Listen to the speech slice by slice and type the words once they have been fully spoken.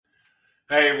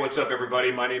Hey, what's up, everybody?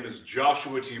 My name is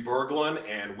Joshua T. Berglund,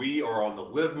 and we are on the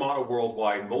Live Mono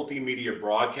Worldwide Multimedia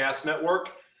Broadcast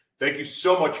Network. Thank you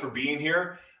so much for being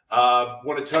here.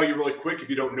 Want to tell you really quick, if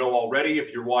you don't know already,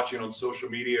 if you're watching on social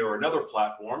media or another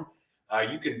platform,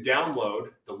 you can download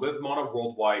the Live Mono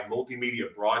Worldwide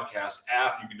Multimedia Broadcast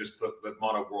app. You can just put Live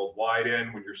Mono Worldwide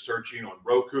in when you're searching on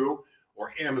Roku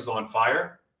or Amazon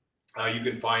Fire. You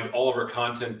can find all of our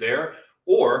content there,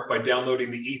 or by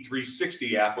downloading the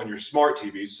E360 app on your smart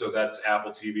TVs. So that's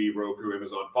Apple TV, Roku,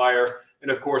 Amazon Fire. And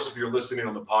of course, if you're listening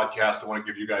on the podcast, I want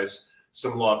to give you guys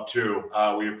some love too.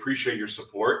 We appreciate your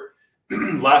support.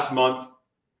 Last month,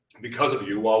 because of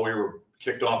you, while we were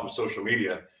kicked off of social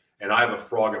media, and I have a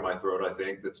frog in my throat, I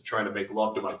think, that's trying to make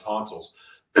love to my tonsils.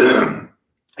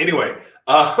 Anyway,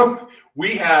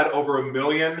 we had over 1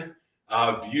 million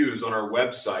views on our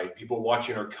website, people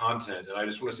watching our content. And I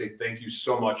just want to say thank you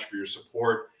so much for your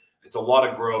support. It's a lot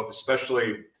of growth,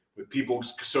 especially with people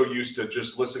so used to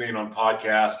just listening on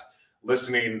podcast,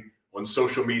 listening on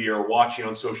social media or watching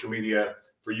on social media.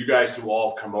 For you guys to all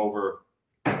have come over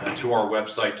to our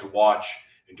website to watch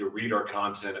and to read our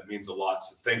content, it means a lot.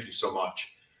 So thank you so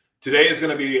much. Today is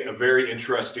going to be a very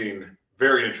interesting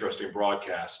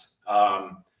broadcast,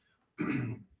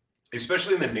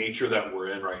 especially in the nature that we're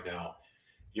in right now.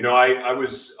 You know,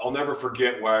 I'll never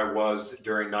forget where I was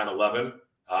during 9/11.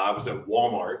 I was at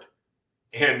Walmart,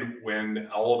 and when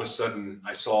all of a sudden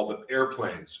I saw the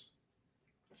airplanes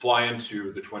fly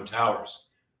into the Twin Towers.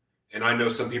 And I know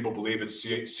some people believe it's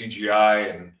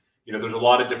CGI, and, you know, there's a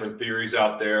lot of different theories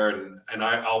out there, and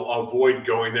I'll avoid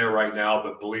going there right now,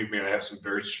 but believe me, I have some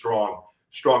very strong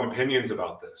opinions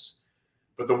about this.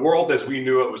 But the world as we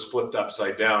knew it was flipped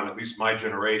upside down, at least my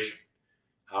generation.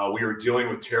 We were dealing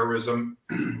with terrorism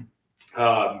in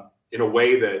a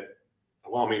way that,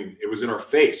 well, I mean, it was in our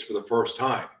face for the first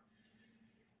time.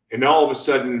 And now all of a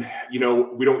sudden, you know,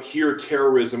 we don't hear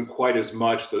terrorism quite as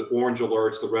much. The orange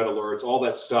alerts, the red alerts, all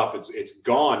that stuff, it's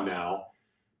gone now.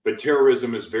 But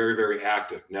terrorism is very, very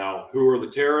active. Now, who are the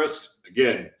terrorists?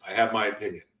 Again, I have my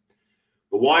opinion.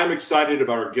 But why I'm excited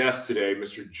about our guest today,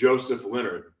 Mr. Joseph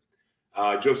Leonard,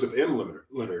 Joseph M.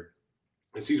 Leonard,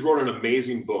 is he's wrote an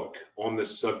amazing book on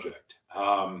this subject.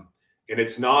 And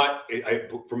it's not,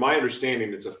 from my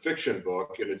understanding, it's a fiction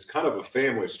book, and it's kind of a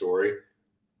family story,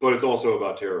 but it's also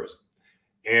about terrorism.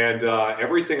 And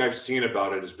everything I've seen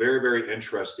about it is very, very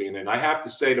interesting. And I have to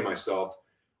say to myself,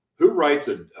 who writes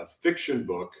a fiction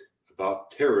book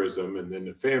about terrorism and then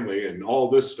the family and all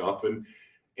this stuff? And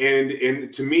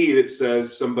to me, it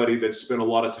says somebody that spent a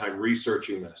lot of time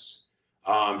researching this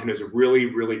and has really,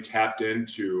 really tapped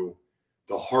into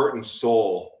the heart and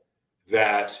soul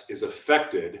that is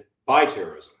affected by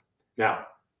terrorism. Now,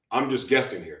 I'm just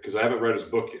guessing here because I haven't read his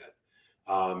book yet.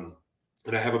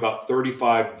 And I have about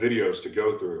 35 videos to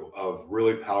go through of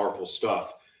really powerful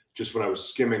stuff just when I was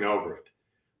skimming over it.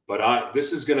 But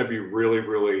this is going to be really,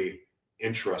 really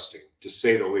interesting, to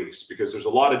say the least, because there's a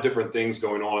lot of different things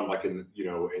going on, like in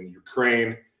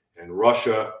Ukraine and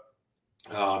Russia,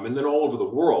 and then all over the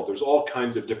world. There's all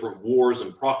kinds of different wars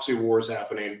and proxy wars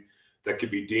happening that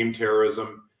could be deemed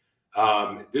terrorism.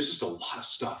 There's just a lot of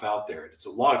stuff out there. It's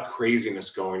a lot of craziness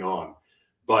going on.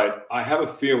 But I have a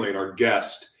feeling our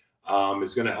guest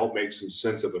is going to help make some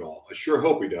sense of it all. I sure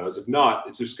hope he does. If not,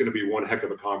 it's just going to be one heck of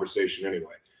a conversation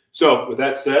anyway. So with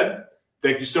that said,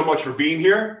 thank you so much for being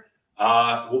here.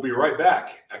 We'll be right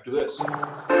back after this.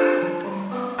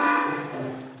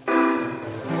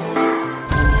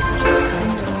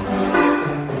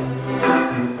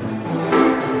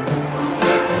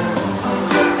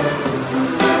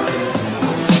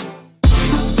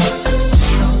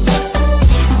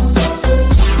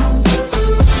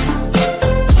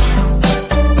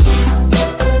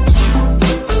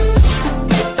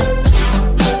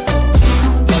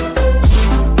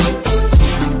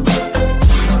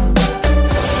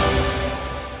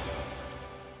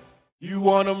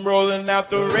 I'm rolling out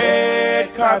the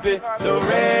red carpet, the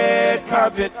red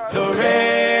carpet, the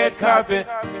red carpet.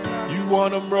 You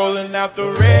want them rolling out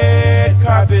the red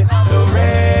carpet, the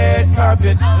red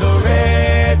carpet, the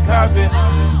red carpet.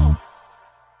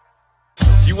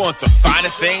 You want the finer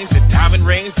things, the diamond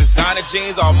rings, designer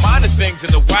jeans, all minor things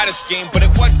in the wider scheme. But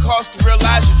at what cost to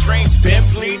realize your dreams? Been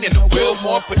bleeding in the wheel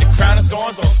more, put the crown of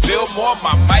thorns on spill more.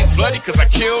 My mic bloody cause I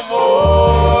kill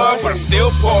more, but I'm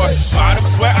still poor. Bottom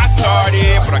is where I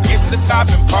started, but I get to the top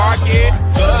and park it.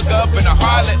 Plug up in a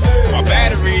harlot, my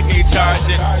battery need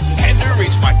charging. And to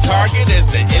reach my target is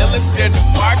the illest in the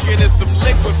market. Is some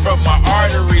liquid from my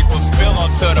arteries will spill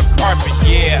onto the carpet,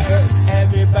 yeah.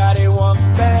 Everybody want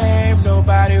fame,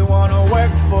 nobody wanna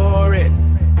work for it.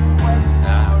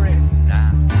 Nah.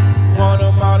 Want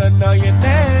them all to know your name.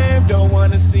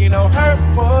 no hurt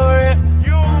for it.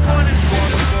 You want it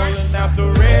rolling out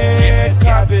the red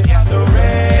carpet, the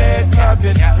red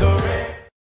carpet, the red.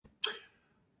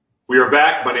 We are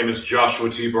back. My name is Joshua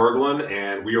T. Berglund,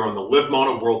 and we are on the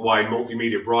LiveMono Worldwide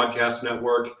Multimedia Broadcast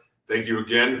Network. Thank you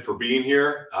again for being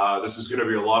here. This is going to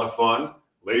be a lot of fun.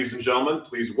 Ladies and gentlemen,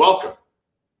 please welcome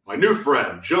my new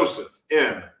friend, Joseph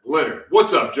M. Leonard.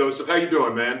 What's up, Joseph? How you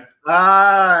doing, man?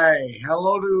 Hi.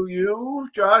 Hello to you,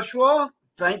 Joshua.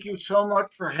 Thank you so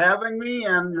much for having me,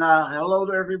 and hello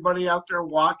to everybody out there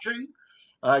watching.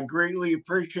 I greatly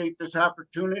appreciate this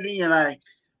opportunity, and I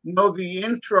know the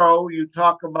intro you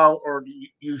talk about or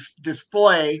you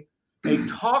display a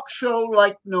talk show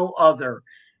like no other.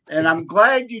 And I'm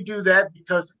glad you do that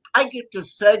because I get to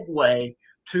segue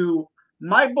to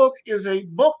my book is a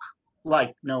book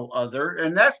like no other.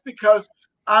 And that's because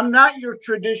I'm not your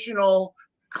traditional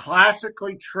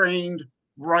classically trained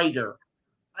writer.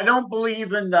 I don't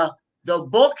believe in the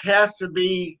book has to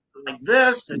be like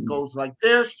this, it goes like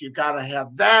this, you got to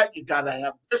have that, you got to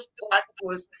have this plot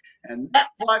twist and that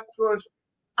plot twist.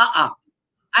 I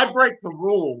break the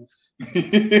rules.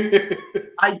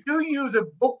 I do use a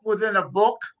book within a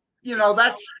book. You know,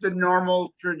 that's the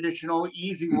normal, traditional,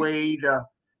 easy way to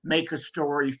make a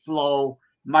story flow.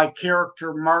 My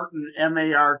character, Martin,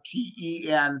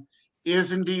 Marten,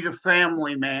 is indeed a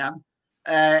family man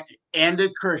and a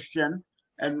Christian,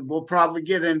 and we'll probably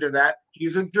get into that.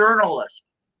 He's a journalist.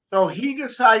 So he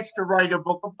decides to write a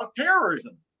book about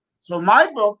terrorism. So my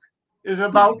book is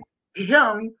about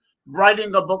him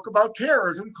writing a book about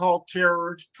terrorism called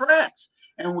Terrorist Tracks.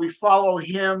 And we follow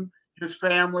him, his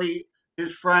family,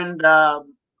 his friend, oh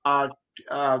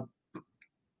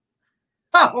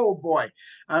boy,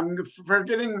 I'm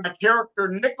forgetting my character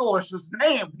Nicholas's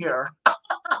name here.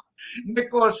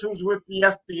 Nicholas, who's with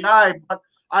the FBI, but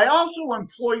I also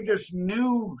employ this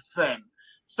new thing,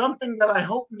 something that I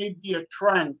hope may be a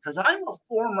trend, because I'm a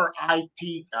former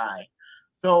IT guy.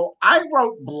 So I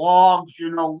wrote blogs,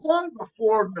 you know, long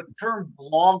before the term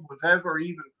blog was ever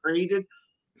even created.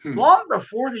 Long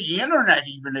before the internet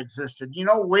even existed, you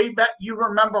know, way back, you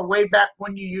remember way back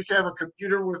when you used to have a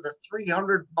computer with a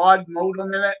 300 baud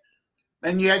modem in it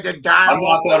and you had to dial. I'm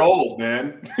not that old,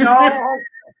 man. No,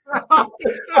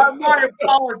 my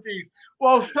apologies.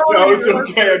 Well, no, it's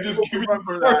okay. I'm just giving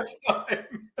remember you that. time.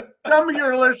 Some of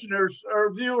your listeners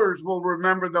or viewers will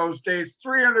remember those days.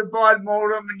 300 baud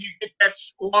modem, and you get that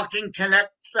squawking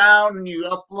connect sound, and you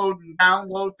upload and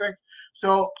download things.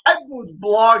 So I was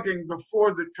blogging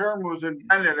before the term was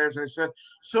invented, as I said.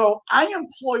 So I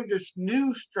employ this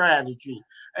new strategy,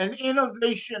 an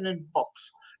innovation in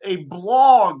books, a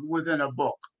blog within a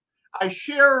book. I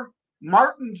share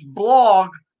Martin's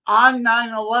blog on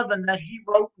 9/11 that he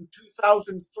wrote in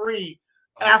 2003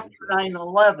 after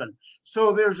 9/11.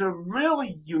 So there's a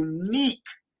really unique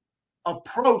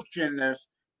approach in this,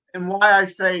 and why I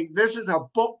say this is a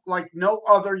book like no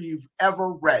other you've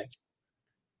ever read.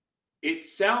 It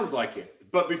sounds like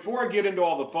it. But before I get into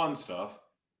all the fun stuff,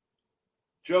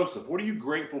 Joseph, what are you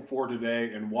grateful for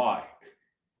today and why?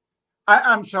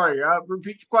 I'm sorry,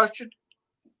 repeat the question.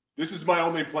 This is my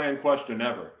only planned question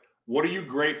ever. What are you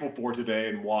grateful for today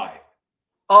and why?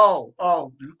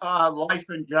 Life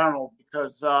in general,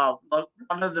 because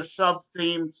one of the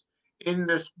sub-themes in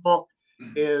this book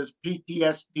is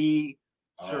PTSD,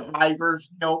 survivor's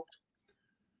guilt,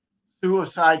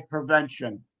 suicide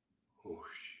prevention.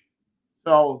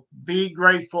 So be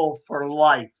grateful for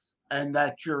life and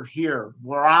that you're here.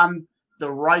 We're on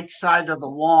the right side of the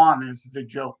lawn, as the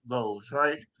joke goes,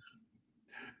 right?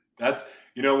 That's,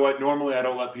 you know what? Normally I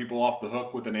don't let people off the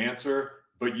hook with an answer,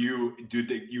 but you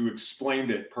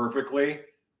explained it perfectly.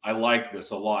 I like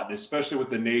this a lot, especially with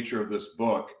the nature of this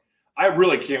book. I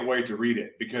really can't wait to read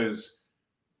it because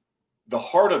the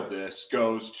heart of this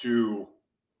goes to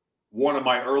one of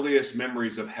my earliest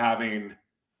memories of having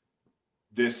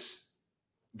this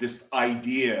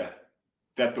idea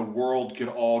that the world could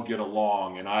all get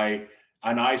along. And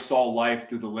I saw life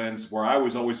through the lens where I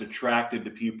was always attracted to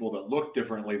people that looked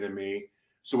differently than me.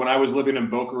 So when I was living in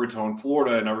Boca Raton,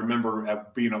 Florida, and I remember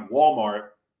being at Walmart,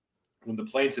 when the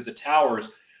planes hit the towers,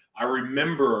 I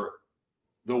remember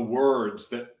the words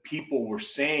that people were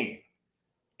saying.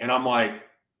 And I'm like,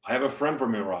 I have a friend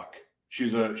from Iraq.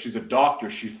 She's a doctor.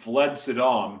 She fled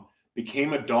Saddam,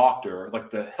 became a doctor,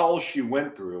 like the hell she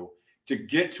went through to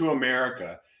get to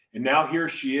America. And now here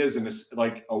she is in this,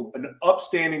 like an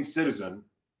upstanding citizen.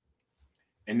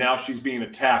 And now she's being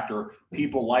attacked, or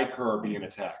people like her are being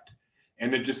attacked.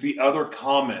 And then just the other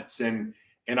comments. And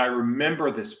I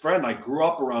remember this friend, I grew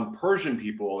up around Persian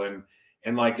people and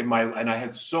I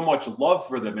had so much love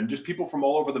for them and just people from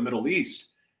all over the Middle East.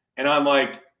 And I'm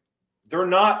like, they're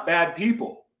not bad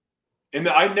people. And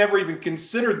I never even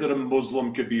considered that a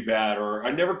Muslim could be bad, or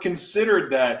I never considered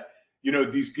that,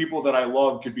 these people that I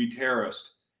love could be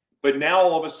terrorists. But now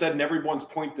all of a sudden, everyone's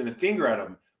pointing a finger at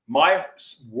them. My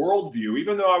worldview,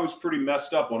 even though I was pretty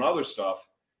messed up on other stuff,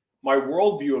 my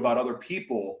worldview about other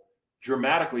people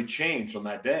dramatically changed on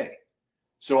that day.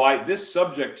 So this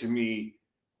subject to me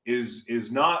is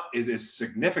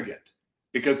significant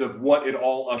because of what it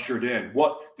all ushered in,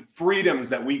 what the freedoms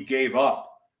that we gave up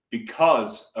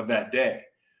because of that day.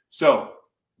 So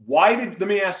let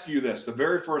me ask you this, the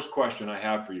very first question I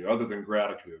have for you, other than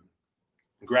gratitude,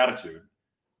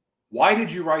 why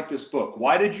did you write this book?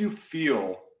 Why did you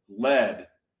feel led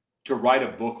to write a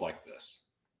book like this?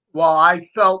 Well, I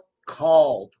felt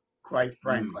called, quite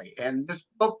frankly. And this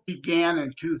book began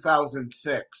in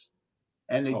 2006,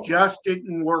 and it just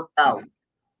didn't work out.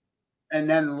 And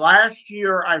then last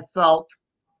year, I felt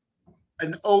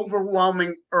an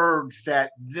overwhelming urge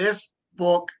that this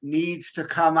book needs to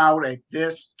come out at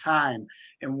this time.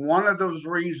 And one of those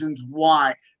reasons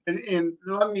why, and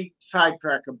let me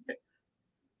sidetrack a bit.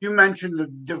 You mentioned the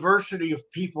diversity of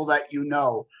people that you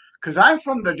know, because I'm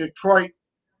from the Detroit,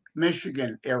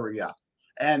 Michigan area,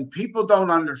 and people don't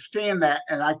understand that.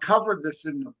 And I cover this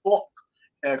in the book,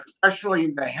 especially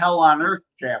in the Hell on Earth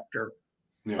chapter.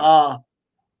 Yeah.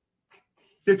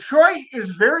 Detroit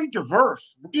is very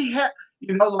diverse. We have,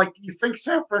 like you think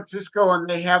San Francisco and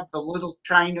they have the little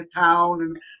Chinatown,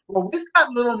 and we've got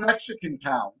little Mexican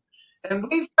town, and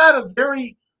we've got a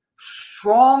very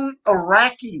strong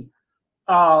Iraqi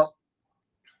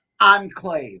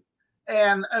enclave,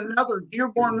 and another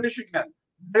Dearborn, Michigan,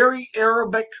 very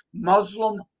Arabic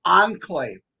Muslim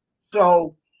enclave.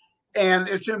 So, and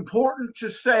it's important to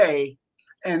say,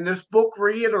 and this book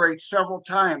reiterates several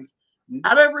times,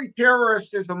 not every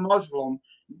terrorist is a Muslim.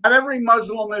 Not every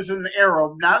Muslim is an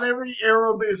Arab. Not every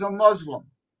Arab is a Muslim.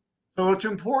 So it's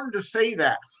important to say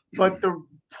that. But the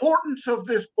importance of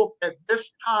this book at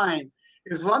this time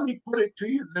is, let me put it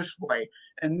to you this way,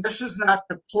 and this is not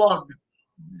to plug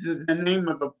the name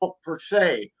of the book per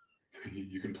se.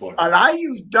 You can plug it. But I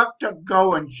use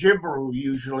DuckDuckGo and Jibru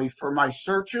usually for my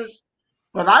searches.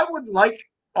 But I would like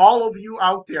all of you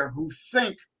out there who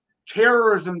think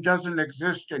terrorism doesn't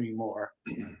exist anymore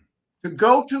to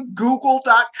go to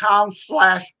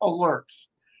google.com/alerts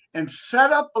and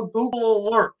set up a Google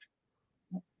alert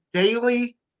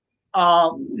daily,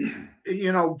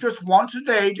 just once a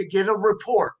day to get a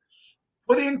report.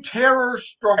 Put in terror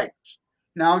strikes.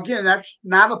 Now, again, that's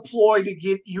not a ploy to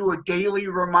get you a daily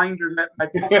reminder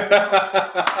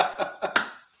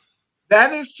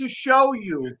that is to show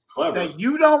you that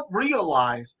you don't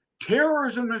realize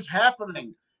terrorism is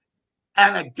happening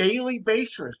on a daily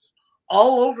basis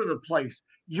all over the place.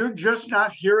 You're just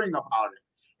not hearing about it.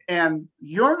 And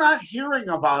you're not hearing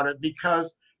about it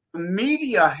because the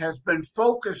media has been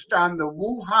focused on the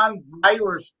Wuhan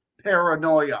virus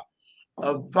paranoia,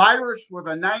 a virus with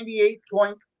a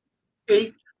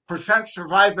 98.8%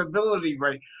 survivability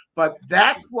rate. But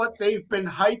that's what they've been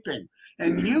hyping.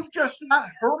 And you've just not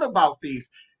heard about these,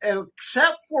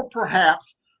 except for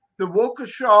perhaps the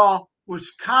Waukesha,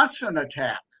 Wisconsin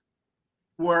attack,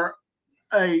 where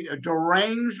a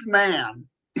deranged man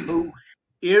who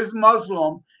is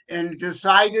Muslim and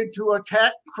decided to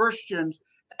attack Christians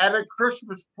at a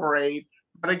Christmas parade.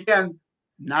 But again,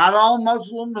 not all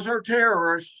Muslims are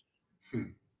terrorists.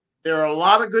 There are a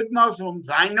lot of good Muslims.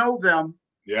 I know them.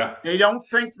 Yeah. They don't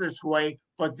think this way,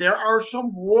 but there are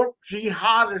some warped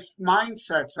jihadist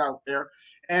mindsets out there.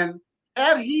 And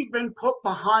had he been put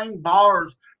behind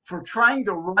bars for trying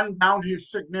to run down his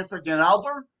significant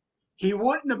other, he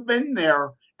wouldn't have been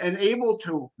there and able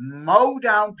to mow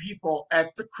down people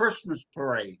at the Christmas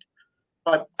parade.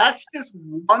 But that's just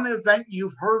one event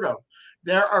you've heard of.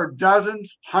 There are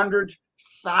dozens, hundreds,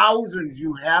 thousands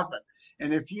you haven't.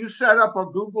 And if you set up a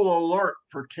Google alert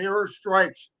for terror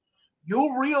strikes,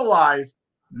 you'll realize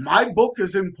my book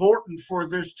is important for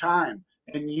this time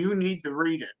and you need to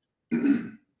read it.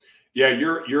 Yeah,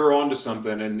 you're onto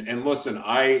something. And listen,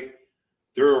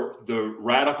 the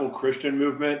radical Christian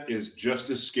movement is just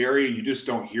as scary. You just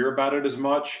don't hear about it as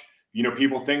much.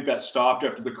 People think that stopped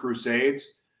after the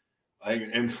Crusades.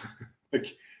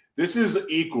 This is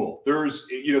equal. There's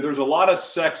a lot of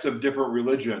sects of different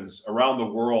religions around the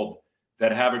world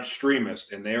that have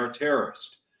extremists, and they are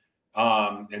terrorists.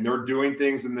 And they're doing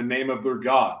things in the name of their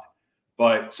God.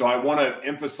 But so I want to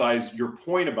emphasize your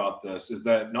point about this is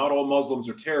that not all Muslims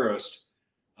are terrorists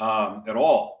at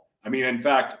all. I mean, in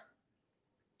fact,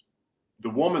 the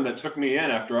woman that took me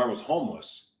in after I was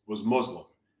homeless was Muslim.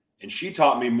 And she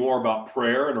taught me more about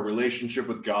prayer and a relationship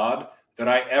with God than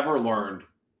I ever learned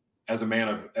as a man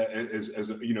of,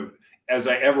 as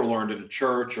I ever learned in a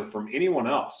church or from anyone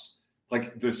else.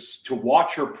 Like this, to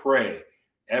watch her pray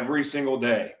every single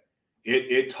day,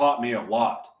 it taught me a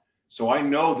lot. So I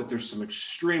know that there's some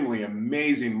extremely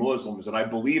amazing Muslims, and I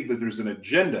believe that there's an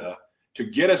agenda to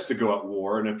get us to go at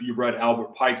war. And if you read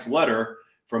Albert Pike's letter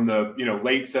from the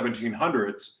late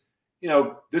 1700s,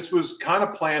 this was kind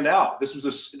of planned out. This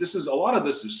is a lot of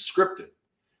this is scripted.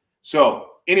 So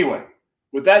anyway,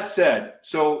 with that said,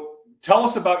 so tell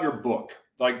us about your book.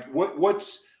 Like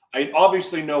I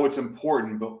obviously know it's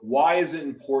important, but why is it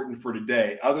important for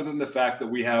today, other than the fact that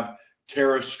we have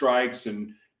terrorist strikes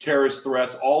and terrorist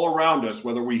threats all around us,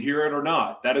 whether we hear it or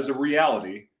not? That is a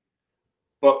reality.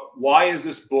 But why is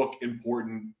this book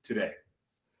important today?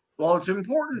 Well, it's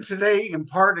important today in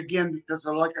part, again, because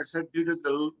like I said, due to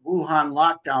the Wuhan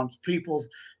lockdowns, people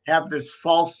have this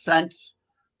false sense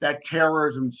that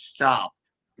terrorism stopped.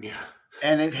 Yeah.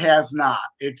 And it has not.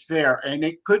 It's there. And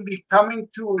it could be coming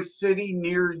to a city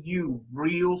near you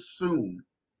real soon.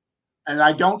 And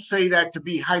I don't say that to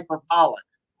be hyperbolic.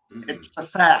 Mm-hmm. It's a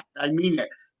fact. I mean it.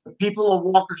 The people of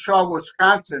Waukesha,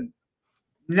 Wisconsin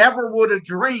never would have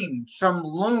dreamed some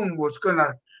loon was going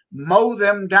to mow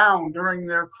them down during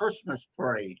their Christmas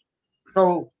parade.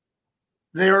 So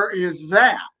there is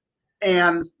that.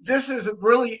 And this is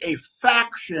really a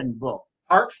faction book,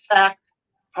 part fact,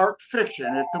 part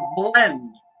fiction. It's a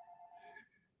blend.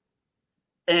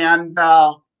 And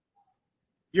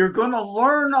you're going to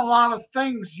learn a lot of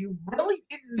things you really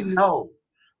didn't know.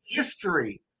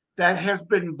 History that has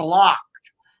been blocked.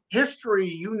 History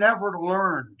you never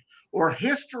learned. Or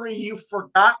history you've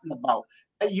forgotten about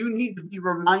that you need to be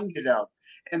reminded of.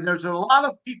 And there's a lot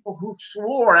of people who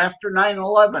swore after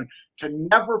 9/11 to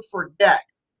never forget.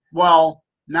 Well,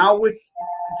 now with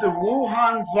the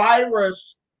Wuhan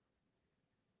virus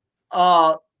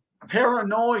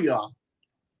paranoia,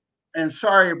 and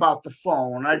sorry about the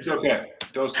phone. It's okay.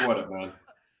 Don't sweat it, man.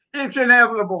 It's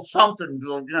inevitable something's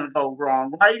going to go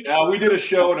wrong, right? Yeah, we did a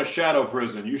show in a shadow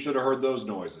prison. You should have heard those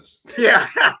noises. Yeah.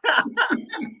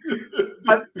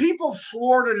 But people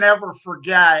swore to never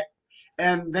forget,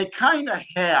 and they kind of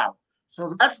have.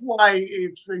 So that's why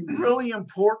it's been really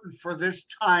important for this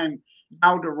time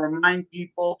now to remind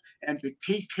people and to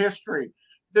teach history.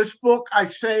 This book, I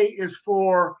say, is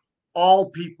for all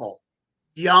people,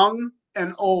 young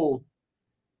and old.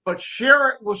 But share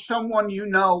it with someone you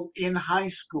know in high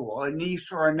school, a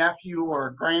niece or a nephew or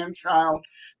a grandchild,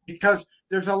 because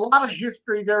there's a lot of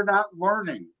history they're not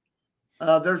learning.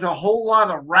 There's a whole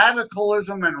lot of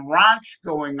radicalism and raunch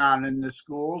going on in the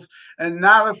schools, and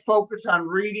not a focus on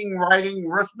reading, writing,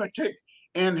 arithmetic,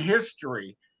 and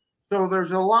history. So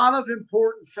there's a lot of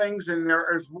important things in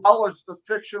there, as well as the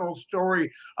fictional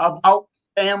story about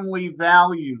family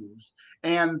values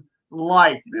and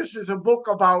life. This is a book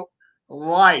about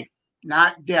life,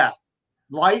 not death,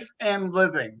 life and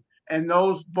living, and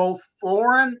those both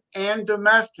foreign and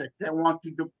domestic that want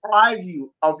to deprive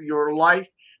you of your life,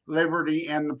 liberty,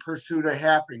 and the pursuit of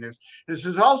happiness. This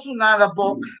is also not a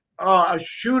book, a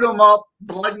shoot 'em up,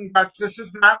 blood and guts. This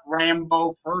is not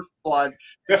Rambo, First Blood.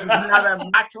 This is not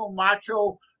a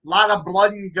macho, lot of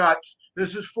blood and guts.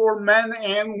 This is for men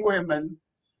and women,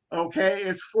 okay?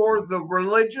 It's for the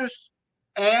religious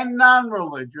and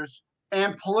non-religious,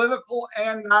 and political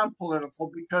and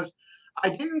non-political, because I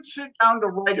didn't sit down to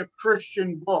write a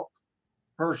Christian book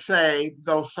per se,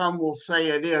 though some will say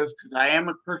it is, because I am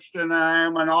a Christian and I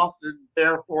am an author,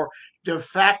 therefore de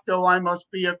facto I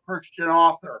must be a Christian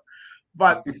author.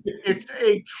 But it's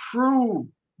a true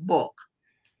book.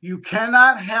 You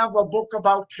cannot have a book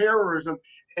about terrorism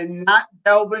and not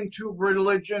delve into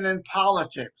religion and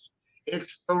politics.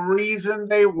 It's the reason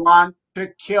they want to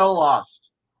kill us.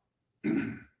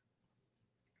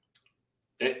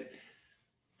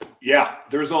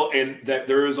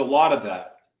 There is a lot of that.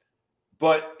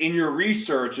 But in your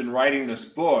research and writing this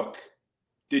book,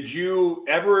 did you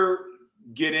ever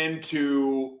get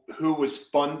into who was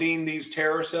funding these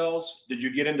terror cells? Did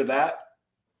you get into that?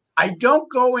 I don't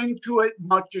go into it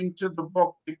much into the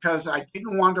book because I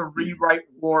didn't want to rewrite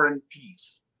War and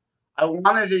Peace. I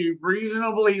wanted a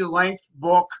reasonably length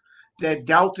book that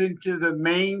dealt into the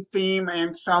main theme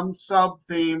and some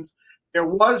sub-themes. There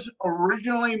was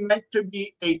originally meant to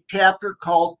be a chapter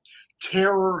called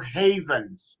Terror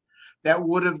Havens that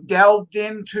would have delved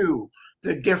into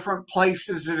the different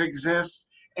places that exist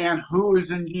and who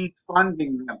is indeed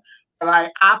funding them. But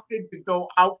I opted to go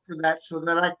out for that so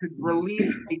that I could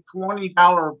release a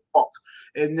 $20 book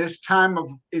in this time of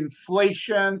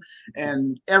inflation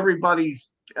and everybody's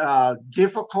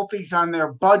difficulties on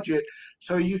their budget.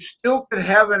 So you still could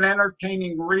have an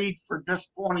entertaining read for just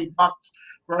 $20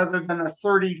 rather than a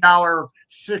 $30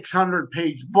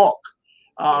 600-page book.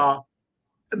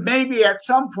 Maybe at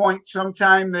some point,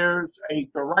 sometime, there's a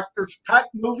director's cut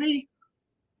movie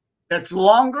that's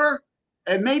longer.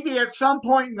 And maybe at some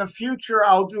point in the future,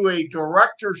 I'll do a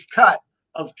director's cut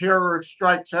of Terrorist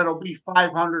Strikes that'll be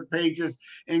 500 pages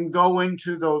and go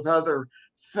into those other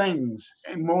things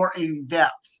and more in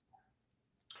depth.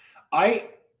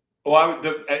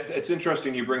 It's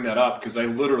interesting you bring that up, because I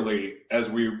literally,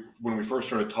 when we first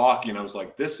started talking, I was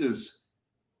like, this is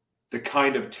the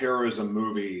kind of terrorism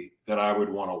movie that I would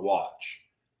want to watch.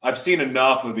 I've seen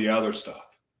enough of the other stuff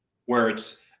where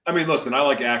listen, I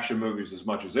like action movies as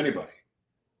much as anybody,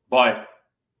 but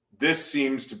this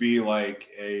seems to be like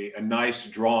a nice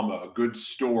drama, a good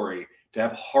story, to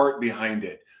have heart behind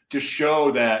it, to show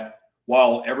that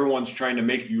while everyone's trying to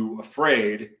make you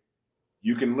afraid,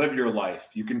 you can live your life.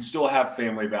 You can still have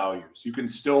family values. You can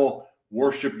still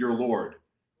worship your Lord.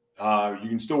 You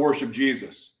can still worship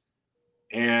Jesus.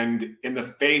 And in the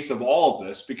face of all of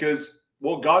this, because,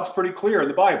 well, God's pretty clear in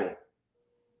the Bible,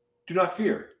 do not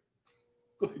fear,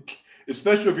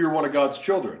 especially if you're one of God's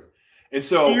children. And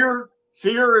so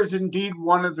fear is indeed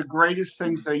one of the greatest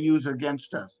things they use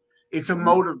against us. It's a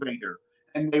motivator,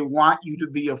 and they want you to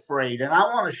be afraid. And I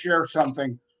want to share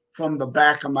something from the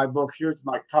back of my book. Here's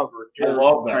my cover. I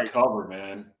love that cover,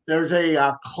 man. There's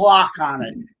a clock on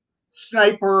it.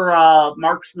 Sniper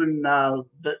marksman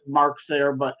that marks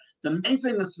there, but the main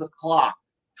thing is the clock.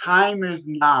 Time is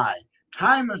nigh.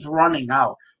 Time is running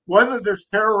out. Whether there's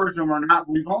terrorism or not,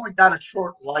 we've only got a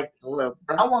short life to live.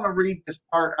 But I want to read this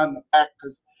part on the back,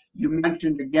 because you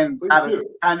mentioned again,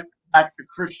 kind of back to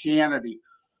Christianity.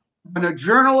 When a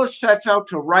journalist sets out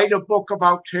to write a book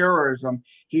about terrorism,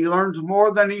 he learns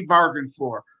more than he bargained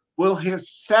for. Will his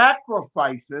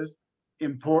sacrifices,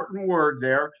 important word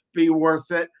there, be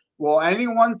worth it? Will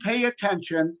anyone pay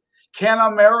attention? Can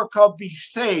America be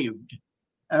saved?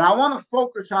 And I want to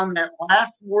focus on that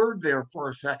last word there for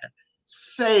a second,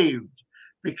 saved,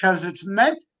 because it's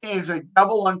meant as a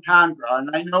double entendre.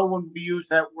 And I know when we use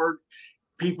that word,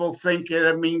 people think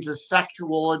it means a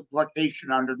sexual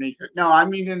implication underneath it. No, I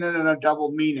mean it in a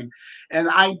double meaning. And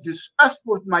I discussed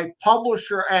with my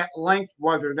publisher at length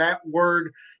whether that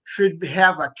word should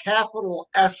have a capital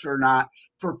S or not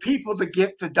for people to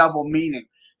get the double meaning.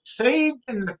 Saved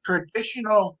in the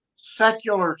traditional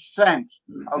secular sense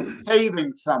of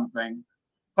saving something,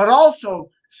 but also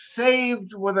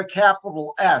saved with a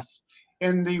capital S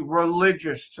in the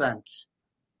religious sense.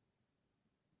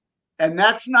 And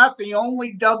that's not the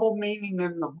only double meaning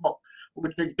in the book,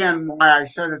 which again, why I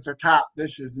said at the top,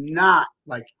 this is not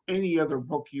like any other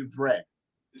book you've read.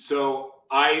 So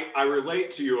I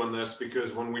relate to you on this,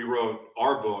 because when we wrote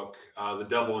our book, The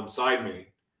Devil Inside Me,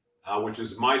 which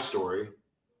is my story,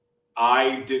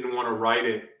 I didn't want to write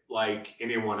it like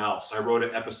anyone else. I wrote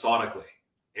it episodically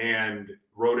and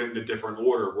wrote it in a different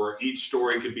order, where each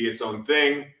story could be its own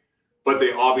thing, but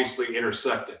they obviously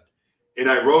intersected. And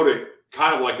I wrote it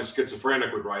kind of like a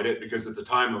schizophrenic would write it, because at the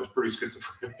time I was pretty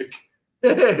schizophrenic.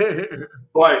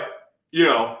 But,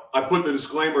 I put the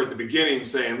disclaimer at the beginning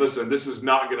saying, listen, this is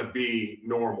not going to be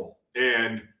normal.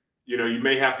 And, you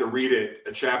may have to read it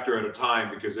a chapter at a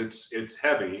time, because it's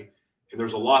heavy and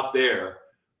there's a lot there.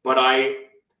 But I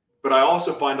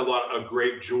also find a lot of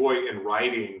great joy in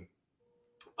writing.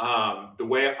 The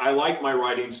way I like my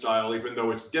writing style, even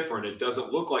though it's different, it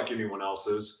doesn't look like anyone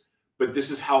else's, but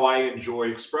this is how I enjoy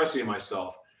expressing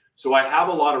myself. So I have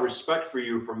a lot of respect for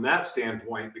you from that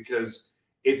standpoint, because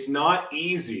it's not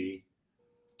easy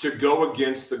to go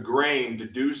against the grain, to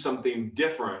do something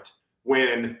different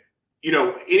when,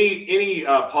 any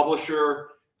publisher,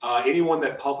 anyone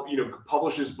that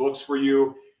publishes books for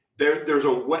you, there's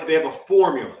a way, they have a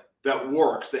formula that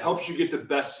works, that helps you get the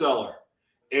bestseller.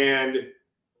 And,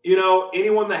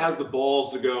 anyone that has the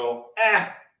balls to go,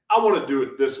 I want to do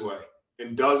it this way,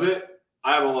 and does it,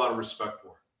 I have a lot of respect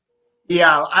for.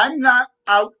 Yeah, I'm not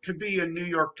out to be a New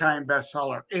York Times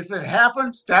bestseller. If it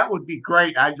happens, that would be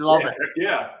great. I'd love it.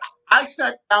 Yeah. I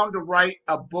sat down to write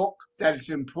a book that is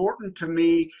important to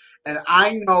me, and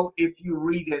I know if you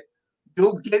read it,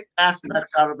 you'll get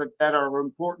aspects out of it that are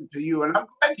important to you. And I'm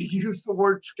glad you use the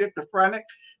word schizophrenic,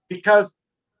 because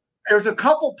there's a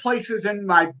couple places in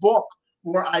my book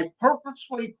where I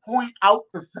purposely point out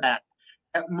the fact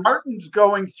that Martin's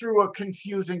going through a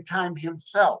confusing time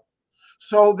himself.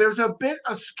 So there's a bit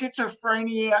of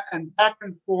schizophrenia and back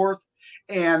and forth.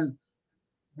 And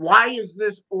why is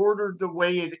this ordered the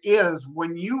way it is?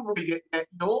 When you read it, that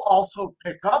you'll also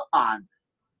pick up on.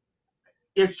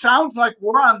 It sounds like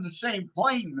we're on the same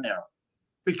plane there,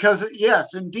 because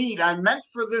yes, indeed, I meant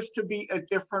for this to be a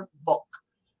different book.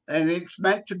 And it's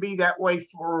meant to be that way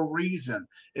for a reason.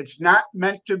 It's not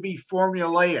meant to be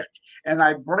formulaic. And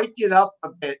I break it up a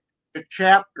bit to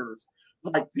chapters.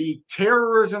 Like the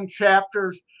terrorism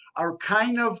chapters are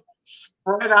kind of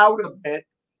spread out a bit,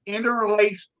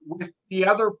 interlaced with the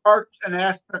other parts and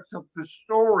aspects of the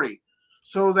story,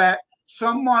 so that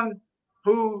someone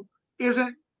who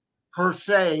isn't per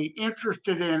se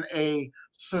interested in a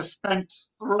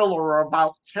suspense thriller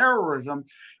about terrorism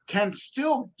can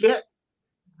still get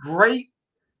great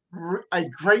a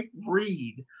great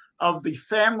read of the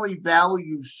family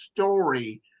values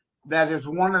story that is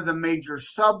one of the major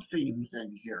sub themes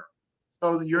in here.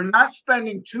 So you're not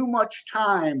spending too much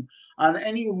time on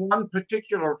any one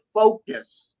particular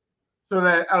focus so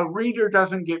that a reader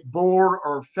doesn't get bored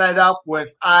or fed up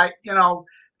with,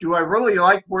 do I really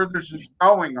like where this is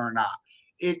going or not?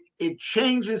 It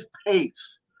changes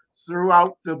pace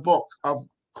throughout the book of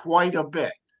quite a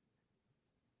bit.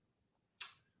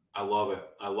 I love it.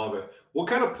 I love it. What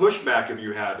kind of pushback have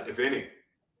you had, if any?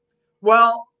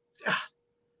 Well,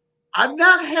 I've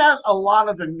not had a lot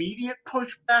of immediate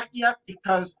pushback yet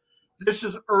because this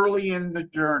is early in the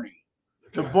journey.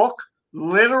 The book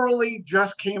literally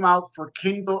just came out for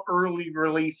Kindle early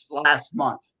release last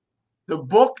month. The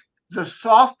book, the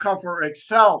softcover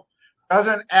itself,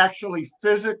 doesn't actually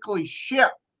physically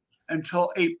ship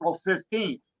until April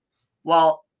 15th.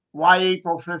 Well, why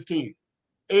April 15th?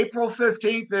 April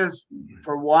 15th is,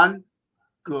 for one,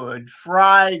 Good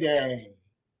Friday.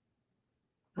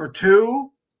 For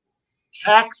two,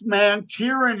 Taxman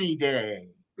Tyranny Day.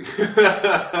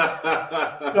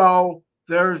 So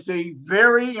there's a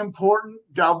very important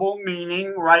double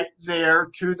meaning right there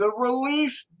to the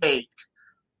release date.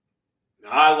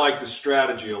 I like the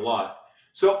strategy a lot.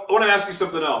 So I want to ask you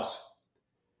something else.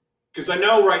 Because I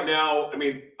know right now, I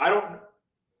mean, I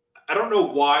don't know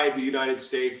why the United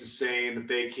States is saying that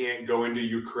they can't go into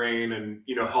Ukraine and,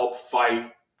 help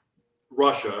fight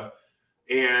Russia.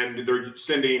 And they're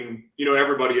sending,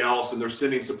 everybody else, and they're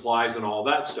sending supplies and all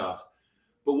that stuff.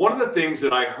 But one of the things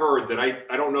that I heard that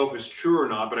I don't know if it's true or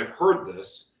not, but I've heard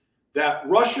this, that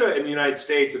Russia and the United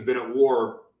States have been at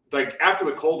war, like after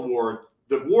the Cold War,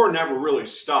 the war never really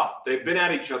stopped. They've been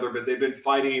at each other, but they've been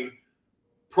fighting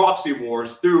proxy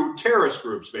wars through terrorist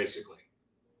groups, basically.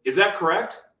 Is that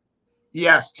correct?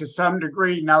 Yes, to some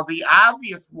degree. Now, the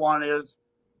obvious one is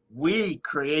we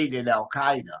created Al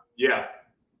Qaeda. Yeah.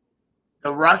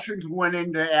 The Russians went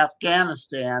into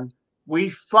Afghanistan. We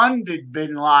funded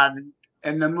bin Laden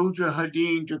and the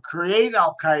Mujahideen to create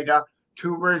Al Qaeda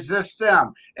to resist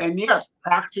them. And yes,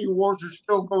 proxy wars are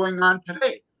still going on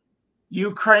today.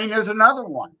 Ukraine is another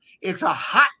one. It's a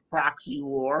hot proxy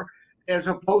war as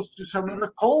opposed to some of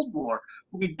the Cold War.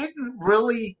 We didn't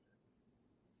really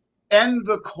end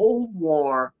the Cold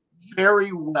War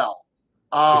very well.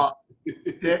 Bill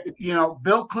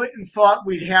Clinton thought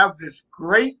we'd have this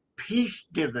great peace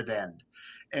dividend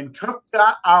and took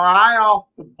our eye off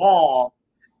the ball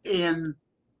in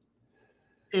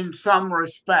some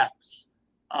respects.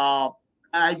 I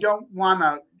don't want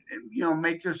to,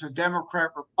 make this a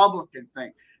Democrat-Republican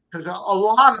thing because a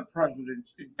lot of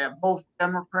presidents did that, both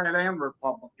Democrat and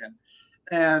Republican.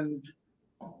 And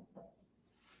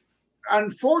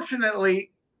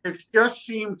unfortunately, it just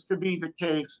seems to be the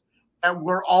case that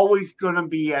we're always going to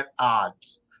be at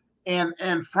odds. And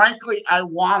frankly, I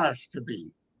want us to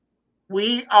be.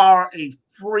 We are a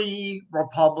free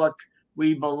republic.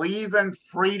 We believe in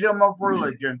freedom of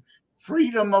religion,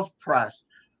 freedom of press,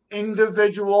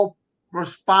 individual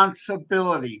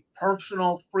responsibility,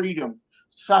 personal freedom,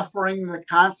 suffering the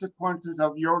consequences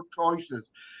of your choices.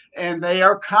 And they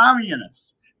are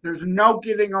communists. There's no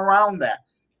getting around that.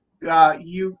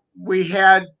 We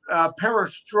had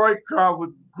perestroika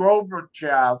with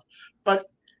Gorbachev, but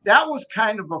that was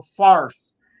kind of a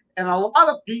farce. And a lot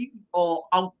of people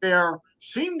out there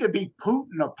seem to be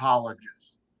Putin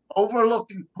apologists,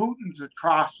 overlooking Putin's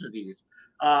atrocities.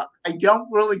 I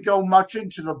don't really go much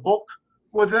into the book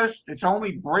with this. It's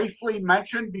only briefly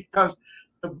mentioned because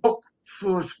the book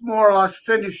was more or less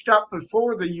finished up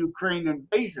before the Ukraine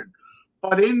invasion.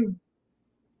 But in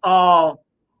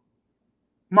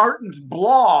Martin's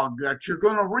blog that you're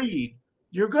going to read,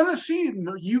 you're going to see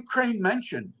Ukraine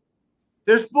mentioned.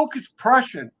 This book is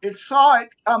prescient. It saw it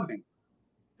coming,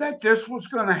 that this was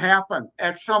going to happen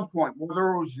at some point,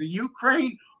 whether it was the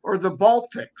Ukraine or the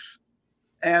Baltics.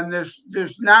 And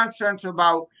this nonsense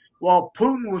about, well,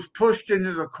 Putin was pushed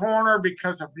into the corner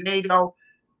because of NATO,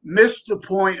 missed the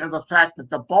point of the fact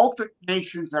that the Baltic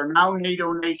nations are now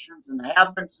NATO nations and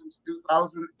have been since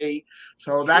 2008.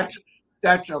 So that's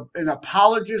an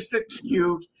apologist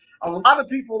excuse. A lot of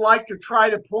people like to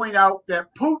try to point out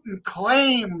that Putin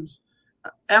claims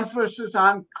emphasis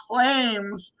on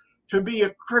claims to be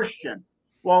a Christian.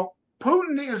 Well,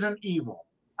 Putin isn't evil.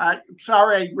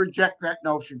 Sorry, I reject that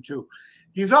notion too.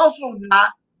 He's also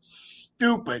not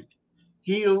stupid.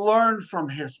 He learned from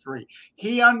history.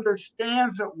 He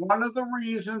understands that one of the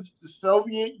reasons the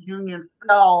Soviet Union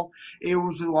fell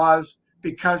was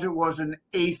because it was an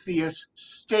atheist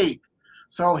state.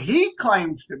 So he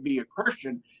claims to be a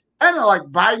Christian, kind of like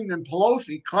Biden and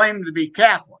Pelosi claim to be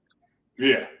Catholic.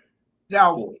 Yeah.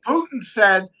 Now, Putin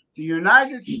said the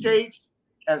United States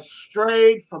has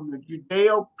strayed from the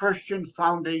Judeo-Christian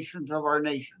foundations of our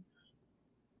nation.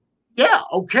 Yeah,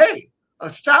 okay.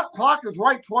 A stop clock is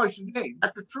right twice a day.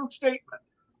 That's a true statement.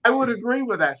 I would agree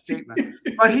with that statement.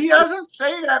 But he doesn't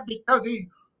say that because he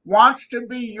wants to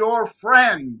be your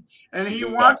friend and he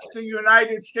wants the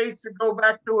United States to go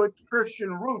back to its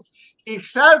Christian roots. He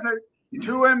says it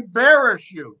to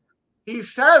embarrass you. He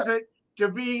says it to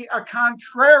be a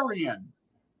contrarian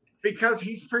because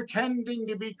he's pretending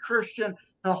to be Christian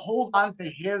to hold on to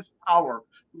his power.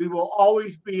 We will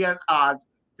always be at odds,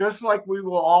 just like we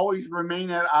will always remain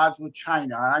at odds with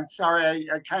China. I'm sorry,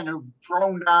 I kind of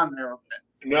droned on there a bit.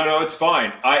 No, it's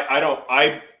fine.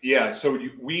 So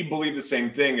we believe the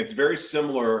same thing. It's very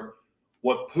similar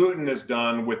what Putin has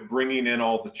done with bringing in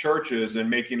all the churches and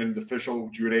making it an official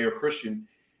Judeo-Christian.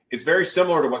 It's very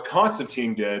similar to what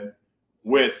Constantine did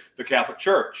with the Catholic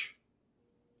Church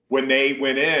when they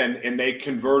went in and they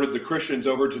converted the Christians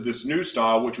over to this new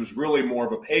style, which was really more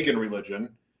of a pagan religion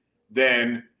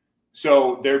than.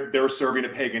 So they're serving a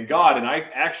pagan god, and I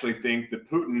actually think that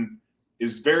Putin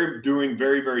is doing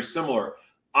very, very similar.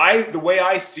 The way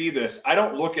I see this, I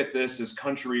don't look at this as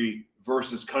country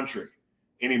versus country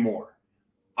anymore.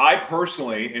 I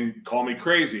personally, and call me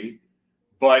crazy,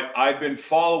 but I've been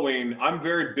following. I'm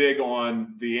very big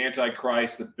on the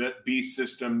Antichrist, the beast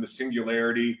system, the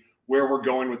singularity, where we're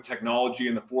going with technology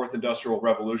and the fourth industrial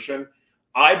revolution.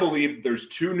 I believe that there's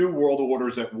two new world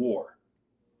orders at war.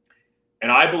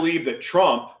 And I believe that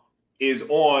Trump is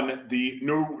on the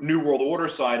new world order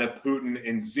side of Putin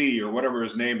and Z, or whatever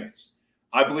his name is.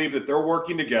 I believe that they're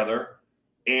working together,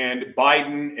 and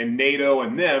Biden and NATO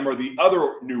and them are the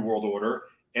other new world order,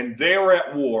 and they're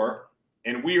at war,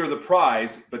 and we are the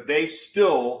prize, but they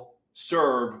still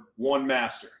serve one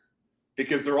master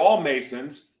because they're all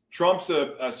Masons. Trump's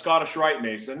a Scottish Rite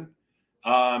Mason.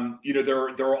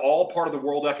 They're all part of the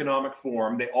World Economic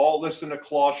Forum. They all listen to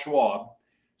Klaus Schwab.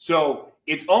 So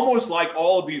it's almost like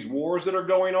all of these wars that are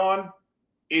going on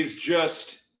is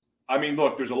just,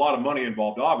 look, there's a lot of money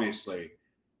involved, obviously,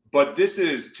 but this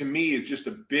is, to me, is just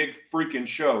a big freaking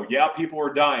show. Yeah, people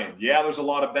are dying. Yeah, there's a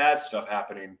lot of bad stuff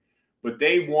happening, but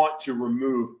they want to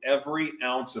remove every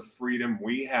ounce of freedom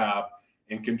we have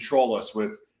and control us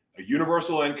with a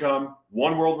universal income,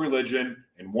 one world religion,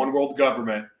 and one world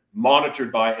government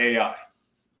monitored by AI.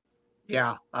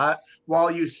 Yeah.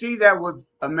 Well, you see that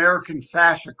with American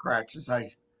fascocrats, as I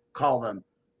call them.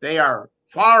 They are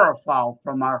far afoul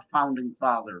from our founding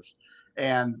fathers.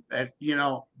 And,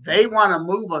 they want to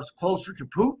move us closer to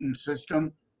Putin's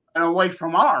system and away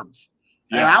from ours.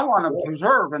 Yeah. And I want to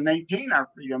preserve and maintain our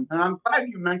freedom. And I'm glad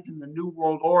you mentioned the New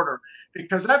World Order,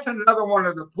 because that's another one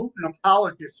of the Putin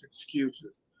apologist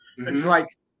excuses. Mm-hmm. It's like,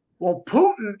 well,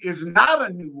 Putin is not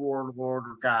a New World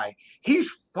Order guy. He's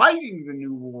fighting the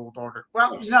New World Order.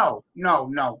 Well, no.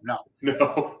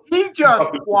 He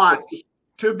just wants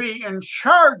to be in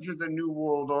charge of the New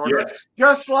World Order, yes.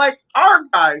 Just like our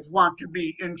guys want to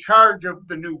be in charge of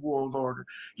the New World Order.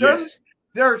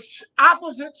 There's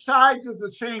opposite sides of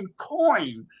the same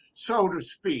coin, so to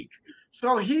speak.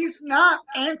 So he's not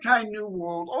anti-New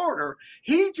World Order.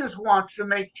 He just wants to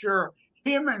make sure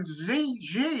him and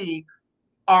ZG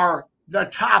are the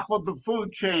top of the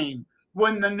food chain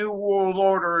when the New World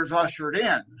Order is ushered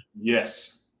in.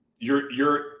 Yes, you're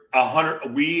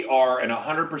 100. We are in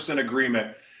 100%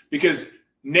 agreement, because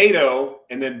NATO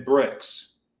and then BRICS,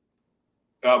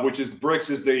 which is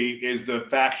BRICS is the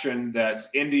faction that's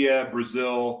India,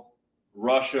 Brazil,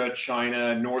 Russia,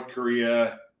 China, North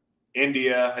Korea,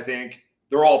 India. I think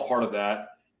they're all part of that,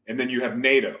 and then you have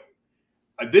NATO.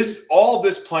 All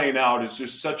this playing out is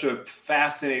just such a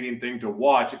fascinating thing to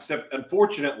watch, except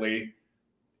unfortunately,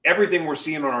 everything we're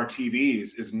seeing on our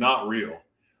TVs is not real.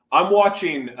 I'm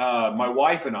watching, my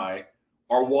wife and I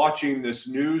are watching this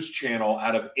news channel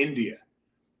out of India.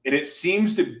 And it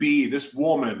seems to be, this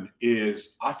woman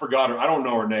I forgot her, I don't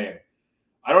know her name.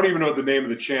 I don't even know the name of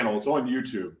the channel. It's on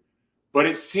YouTube. But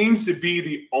it seems to be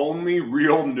the only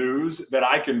real news that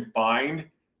I can find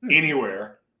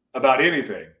anywhere about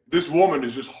anything. This woman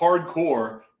is just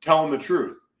hardcore telling the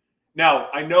truth. Now,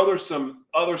 I know there's some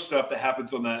other stuff that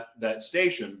happens on that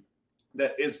station,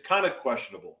 that is kind of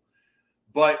questionable.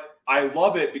 But I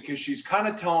love it because she's kind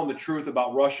of telling the truth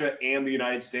about Russia and the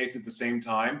United States at the same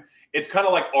time. It's kind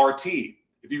of like RT.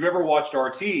 If you've ever watched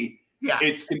RT, Yeah.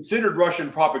 it's considered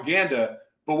Russian propaganda,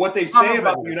 but what they say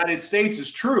about the United States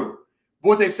is true.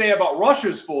 What they say about Russia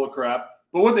is full of crap,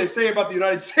 but what they say about the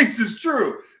United States is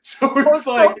true. So it's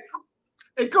like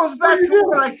it goes back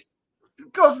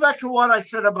to what I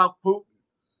said about Putin,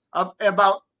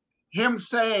 about him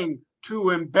saying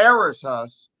to embarrass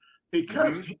us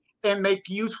because and make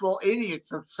useful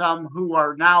idiots of some who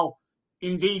are now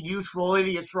indeed useful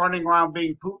idiots running around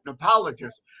being Putin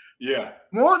apologists. Yeah.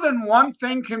 More than one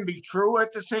thing can be true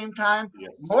at the same time.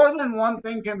 Yes. More than one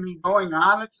thing can be going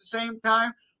on at the same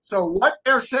time. So what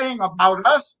they're saying about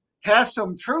us has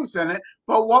some truth in it,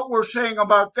 but what we're saying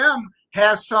about them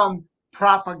has some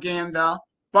propaganda,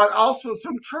 but also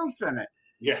some truth in it.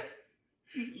 Yeah.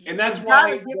 And that's You've why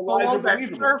got to get below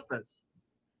that surface.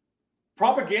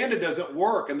 Propaganda doesn't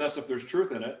work unless if there's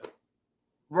truth in it.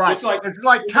 Right. It's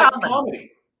like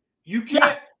comedy. You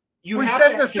can't. We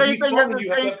said the same thing at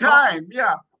the same time.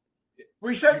 Yeah.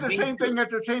 We said the same thing at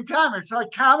the same time. It's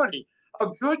like comedy. A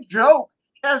good joke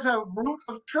has a root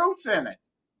of truth in it.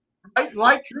 Right?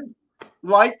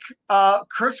 Like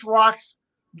Chris Rock's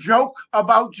joke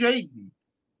about Jaden.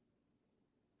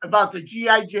 About the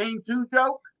G.I. Jane 2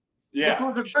 joke. Yeah. It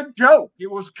was a good joke. It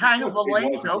was kind of a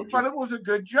lame joke, but it was a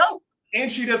good joke. And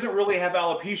she doesn't really have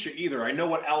alopecia either. I know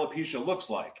what alopecia looks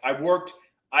like.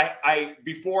 I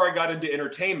before I got into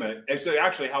entertainment, and so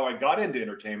actually how I got into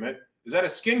entertainment is at a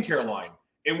skincare line,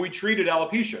 and we treated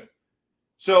alopecia.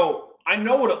 So I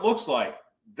know what it looks like.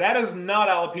 That is not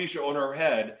alopecia on her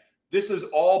head. This is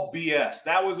all BS.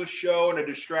 That was a show and a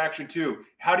distraction too.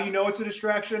 How do you know it's a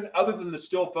distraction? Other than the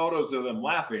still photos of them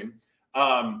laughing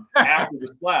after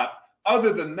the slap.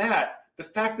 Other than that, the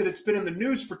fact that it's been in the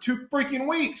news for 2 freaking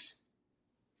weeks.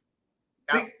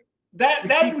 Yeah.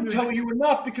 That would tell you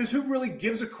enough, because who really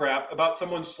gives a crap about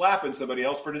someone slapping somebody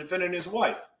else for defending his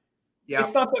wife? Yeah.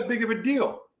 It's not that big of a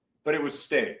deal, but it was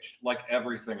staged like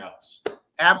everything else.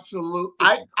 Absolutely.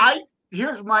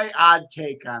 Here's my odd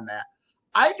take on that.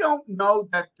 I don't know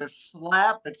that the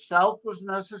slap itself was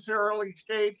necessarily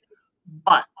staged,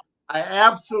 but I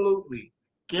absolutely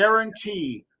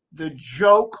guarantee the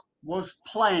joke was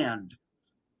planned.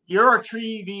 You're a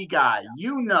TV guy.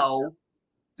 You know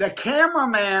the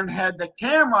cameraman had the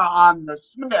camera on the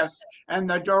Smiths, and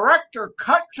the director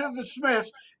cut to the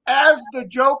Smiths as the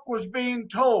joke was being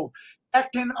told.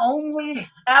 That can only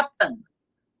happen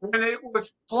when it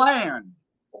was planned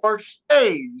or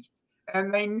staged,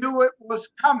 and they knew it was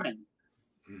coming.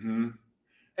 Mm-hmm.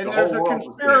 And there's a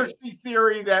conspiracy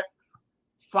theory that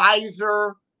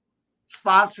Pfizer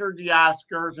sponsored the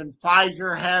Oscars, and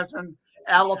Pfizer has an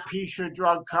alopecia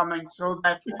drug coming, so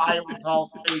that's why it was all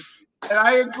staged. And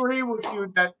I agree with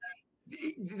you that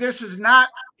this is not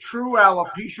true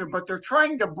alopecia, but they're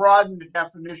trying to broaden the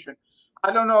definition.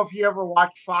 I don't know if you ever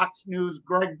watched Fox News,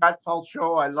 Greg Gutfeld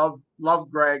show. I love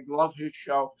Greg, love his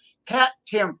show. Kat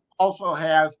Timpf also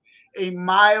has a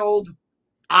mild,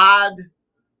 odd,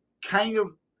 kind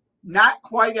of not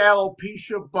quite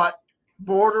alopecia, but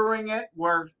bordering it,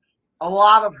 where a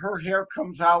lot of her hair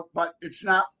comes out, but it's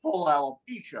not full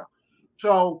alopecia.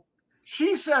 So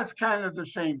she says kind of the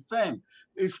same thing.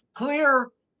 It's clear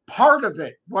part of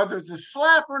it, whether it's a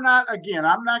slap or not. Again,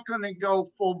 I'm not going to go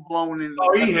full blown into.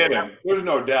 Oh, he hit him. There's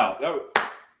no doubt.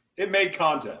 It made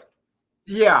contact.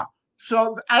 Yeah.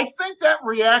 So I think that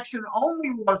reaction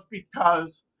only was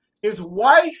because his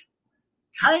wife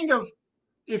kind of,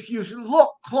 if you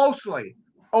look closely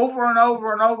over and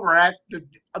over and over at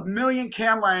a million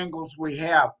camera angles we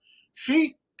have,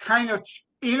 she kind of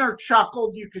inner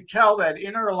chuckled. You could tell that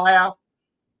inner laugh,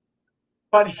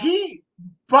 but he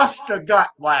bust a gut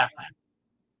laughing.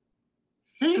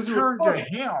 She turned to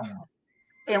him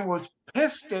and was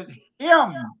pissed at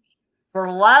him for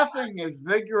laughing as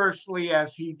vigorously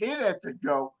as he did at the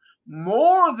joke,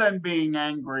 more than being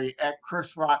angry at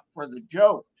Chris Rock for the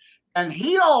joke. And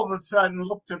he all of a sudden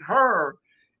looked at her,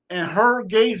 and her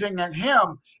gazing at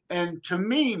him, and to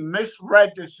me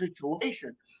misread the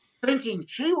situation, thinking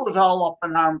she was all up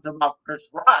in arms about Chris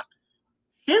Rock.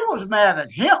 She was mad at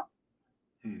him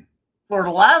for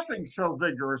laughing so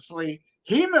vigorously.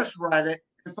 He misread it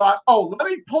and thought, oh, let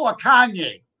me pull a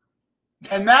Kanye.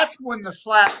 And that's when the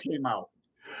slap came out.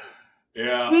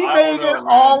 Yeah, he made it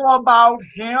all about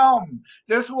him.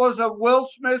 This was a Will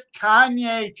Smith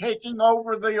Kanye taking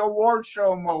over the award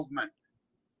show movement.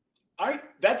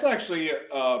 That's actually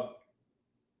I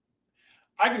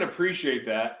can appreciate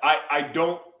that. I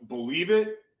don't believe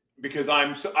it because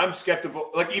I'm skeptical.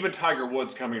 Like even Tiger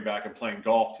Woods coming back and playing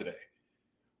golf today.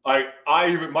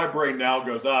 My brain now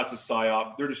goes, it's a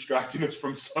psyop. They're distracting us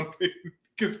from something.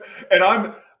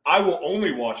 I will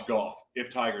only watch golf if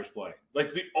Tiger's playing.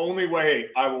 Like, the only way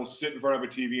I will sit in front of a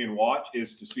TV and watch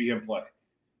is to see him play,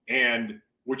 and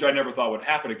which I never thought would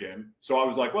happen again. So I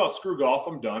was like, well, screw golf,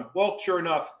 I'm done. Well, sure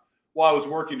enough, while I was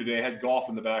working today, I had golf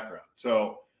in the background.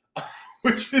 So,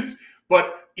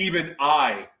 but even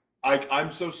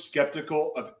I'm so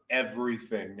skeptical of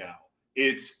everything now.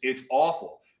 It's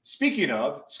awful. Speaking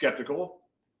of skeptical,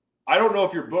 I don't know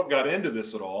if your book got into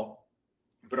this at all,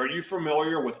 but are you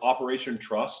familiar with Operation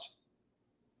Trust?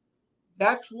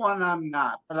 That's one I'm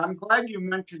not, but I'm glad you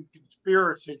mentioned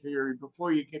conspiracy theory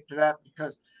before you get to that,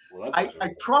 because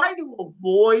I try to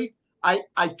avoid,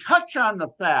 I touch on the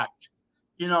fact,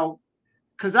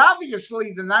 because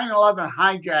obviously the 9/11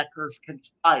 hijackers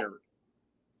conspired.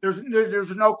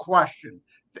 There's no question.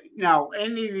 Now,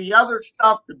 any of the other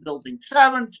stuff, the Building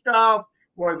 7 stuff,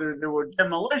 whether there were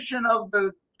demolition of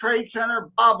the Trade Center,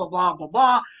 blah, blah, blah, blah,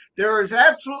 blah. There is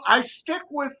I stick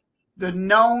with the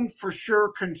known for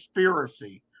sure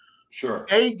conspiracy. Sure.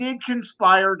 They did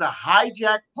conspire to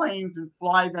hijack planes and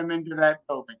fly them into that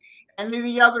building. Any of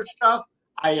the other stuff,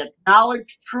 I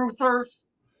acknowledge truthers,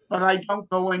 but I don't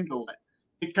go into it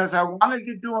because I wanted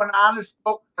to do an honest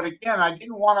book. But again, I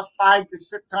didn't want a 500 to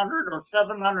 600 or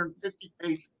 750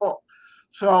 page book.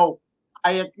 So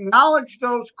I acknowledge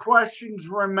those questions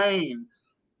remain,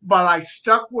 but I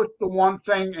stuck with the one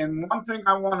thing. And one thing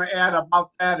I want to add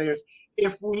about that is,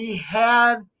 if we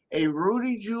had a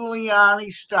Rudy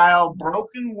Giuliani style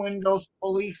broken windows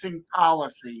policing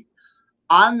policy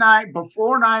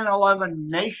before 9/11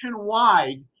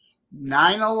 nationwide,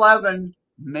 9/11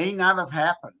 may not have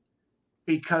happened,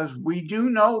 because we do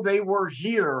know they were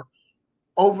here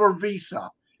over visa.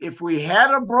 If we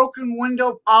had a broken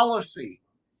window policy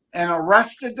and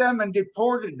arrested them and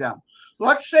deported them,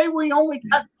 let's say we only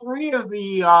got 3 of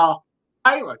the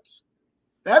pilots.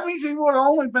 That means he would have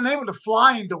only been able to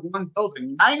fly into one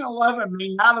building. 9/11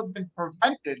 may not have been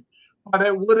prevented, but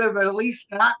it would have at least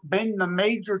not been the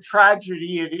major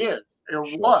tragedy it is.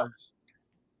 It was.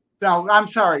 No, I'm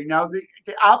sorry. Now, the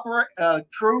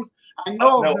truth. I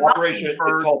know.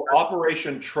 It's called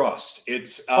Operation Trust.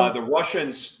 It's the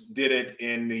Russians did it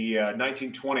in the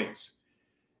 1920s.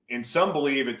 And some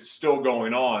believe it's still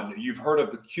going on. You've heard of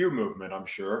the Q movement, I'm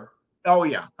sure. Oh,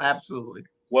 yeah, absolutely.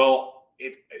 Well,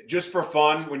 just for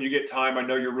fun, when you get time, I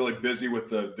know you're really busy with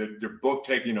the book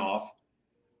taking off,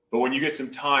 but when you get some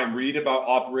time, read about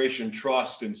Operation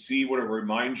Trust and see what it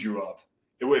reminds you of.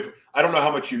 I don't know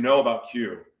how much you know about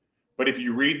Q, but if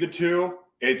you read the two,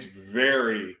 it's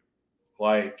very,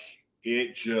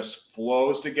 it just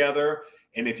flows together.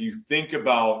 And if you think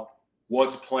about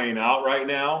what's playing out right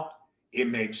now, it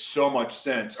makes so much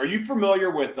sense. Are you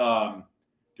familiar with,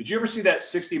 did you ever see that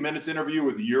 60 Minutes interview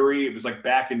with Yuri? It was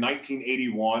back in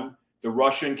 1981, the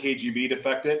Russian KGB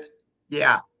defectant.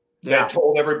 Yeah. That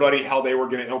told everybody how they were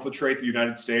going to infiltrate the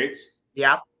United States.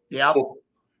 Yeah. So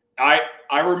I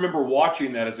remember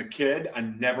watching that as a kid. I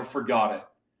never forgot it.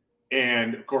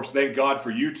 And of course, thank God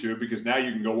for YouTube, because now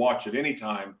you can go watch it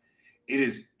anytime. It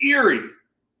is eerie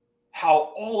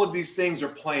how all of these things are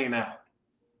playing out.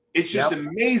 It's just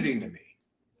amazing to me.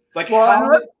 It's how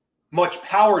much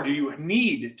power do you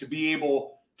need to be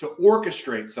able to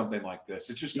orchestrate something like this?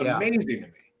 It's just amazing to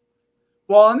me.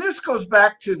 Well, and this goes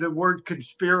back to the word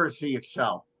conspiracy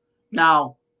itself.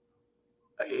 Now,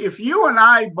 if you and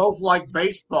I both like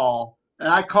baseball, and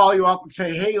I call you up and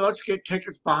say, hey, let's get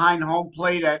tickets behind home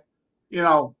plate at,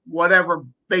 whatever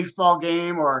baseball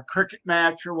game or a cricket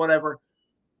match or whatever,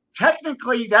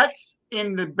 technically that's,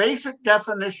 in the basic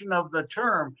definition of the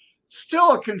term,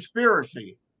 still a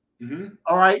conspiracy. Mm-hmm.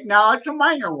 All right. Now, it's a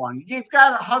minor one. You've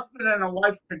got a husband and a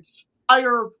wife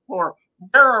conspire for,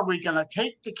 where are we going to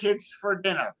take the kids for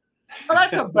dinner? Well,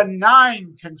 that's a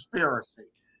benign conspiracy.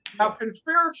 Now,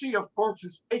 conspiracy, of course,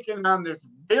 is taken on this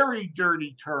very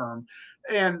dirty term.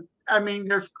 And I mean,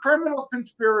 there's criminal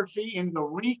conspiracy in the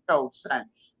RICO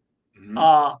sense.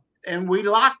 Mm-hmm. And we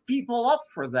lock people up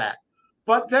for that.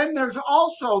 But then there's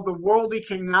also the World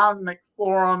Economic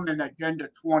Forum and Agenda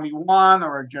 21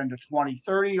 or Agenda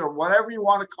 2030 or whatever you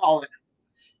want to call it.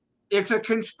 It's a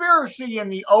conspiracy in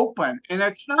the open. And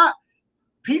it's not,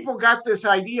 people got this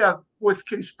idea with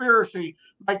conspiracy,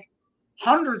 like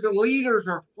hundreds of leaders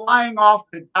are flying off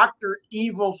to Dr.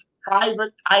 Evil's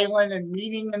private island and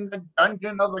meeting in the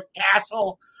dungeon of the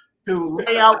castle to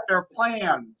lay out their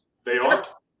plans. They are.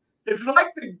 It's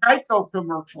like the Geico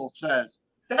commercial says.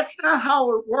 That's not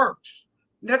how it works.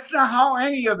 That's not how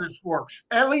any of this works,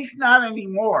 at least not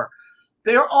anymore.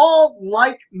 They're all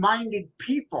like-minded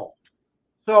people.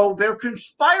 So they're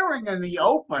conspiring in the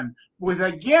open with,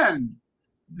 again,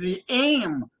 the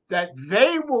aim that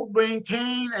they will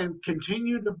maintain and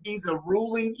continue to be the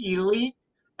ruling elite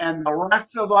and the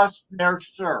rest of us their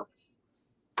serfs.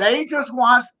 They just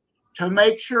want to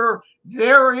make sure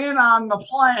they're in on the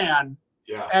plan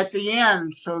at the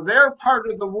end, so they're part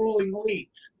of the ruling elite.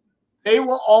 They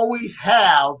will always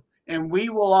have, and we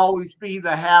will always be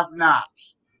the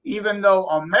have-nots. Even though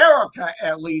America,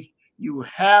 at least, you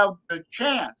have the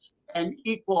chance and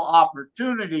equal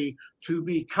opportunity to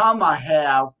become a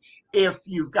have if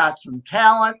you've got some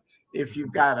talent, if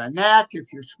you've got a knack,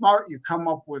 if you're smart, you come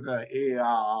up with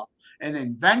an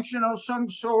invention of some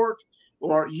sort,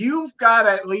 or you've got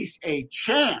at least a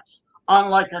chance,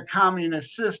 unlike a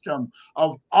communist system,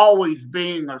 of always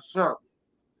being a serf.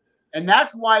 And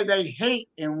that's why they hate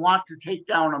and want to take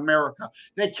down America.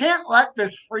 They can't let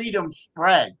this freedom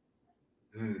spread.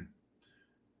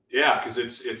 Yeah, because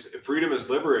it's freedom is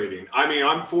liberating. I mean,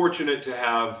 I'm fortunate to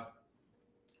have.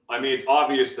 I mean, it's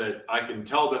obvious that I can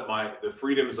tell that the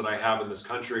freedoms that I have in this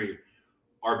country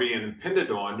are being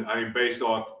impinged on. I mean, based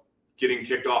off getting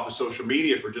kicked off of social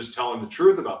media for just telling the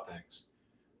truth about things.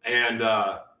 And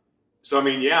so, I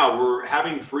mean, yeah, we're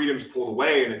having freedoms pulled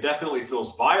away, and it definitely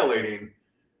feels violating.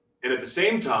 And at the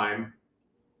same time,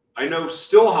 I know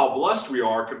still how blessed we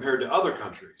are compared to other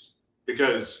countries,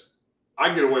 because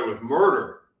I get away with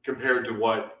murder compared to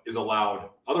what is allowed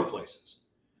other places.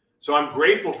 So I'm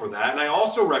grateful for that. And I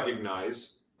also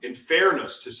recognize, in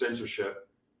fairness to censorship,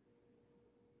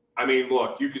 I mean,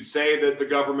 look, you could say that the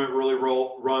government really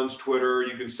runs Twitter.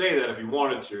 You can say that if you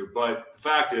wanted to, but the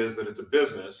fact is that it's a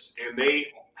business, and they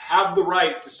have the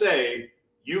right to say,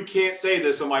 you can't say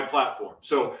this on my platform.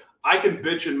 So I can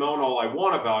bitch and moan all I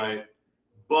want about it,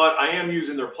 but I am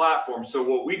using their platform. So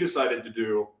what we decided to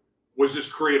do was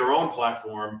just create our own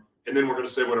platform, and then we're going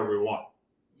to say whatever we want.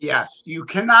 Yes, you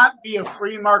cannot be a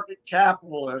free market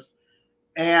capitalist.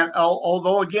 And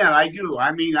although, again, I do.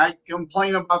 I mean, I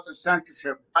complain about the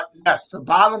censorship. But yes, the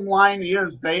bottom line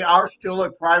is they are still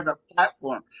a private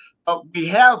platform. But we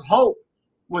have hope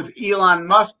with Elon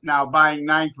Musk now buying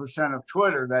 9% of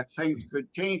Twitter that things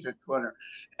could change at Twitter.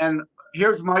 And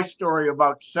here's my story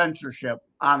about censorship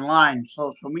online,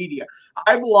 social media.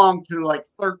 I belong to like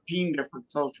 13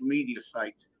 different social media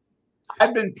sites.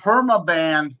 I've been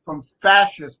perma-banned from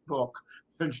Fascist Book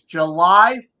since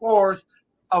July 4th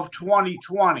of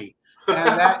 2020.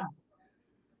 And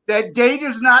that date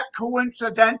is not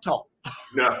coincidental.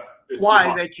 No. Why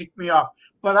not. They kicked me off.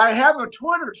 But I have a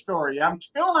Twitter story. I'm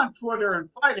still on Twitter and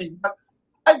fighting, but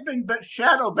I've been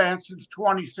shadow banned since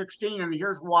 2016, and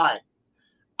here's why.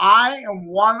 I am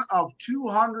one of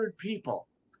 200 people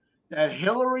that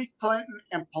Hillary Clinton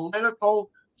and Politico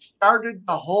started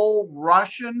the whole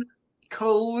Russian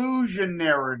collusion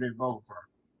narrative over.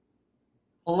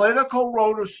 Politico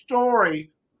wrote a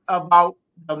story about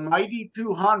the mighty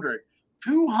 200.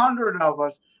 200 of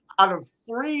us out of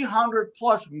 300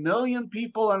 plus million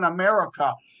people in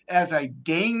America as a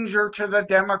danger to the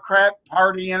Democrat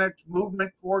Party and its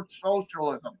movement towards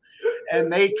socialism.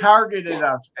 And they targeted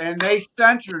us, and they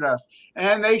censored us,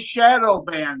 and they shadow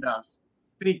banned us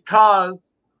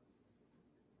because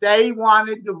they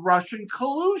wanted the Russian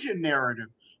collusion narrative.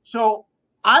 So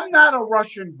I'm not a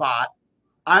Russian bot.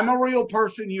 I'm a real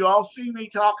person. You all see me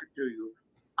talking to you.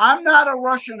 I'm not a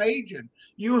Russian agent.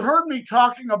 You heard me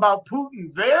talking about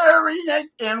Putin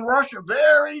in Russia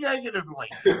very negatively.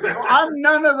 So I'm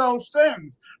none of those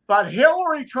things. But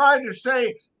Hillary tried to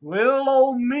say little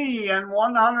old me and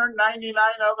 199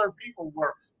 other people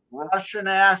were Russian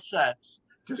assets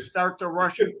to start the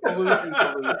Russian collusion.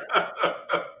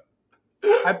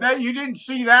 I bet you didn't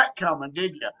see that coming,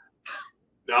 did you?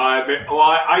 No,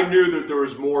 I knew that there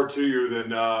was more to you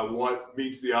than what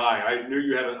meets the eye. I knew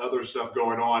you had other stuff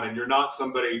going on, and you're not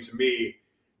somebody, to me,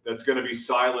 that's going to be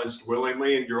silenced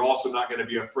willingly, and you're also not going to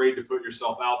be afraid to put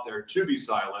yourself out there to be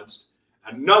silenced.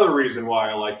 Another reason why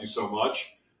I like you so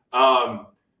much.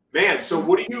 Man, so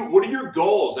what are your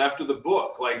goals after the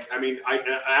book? Like, I mean,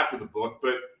 after the book,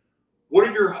 but what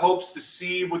are your hopes to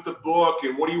see with the book,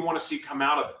 and what do you want to see come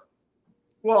out of it?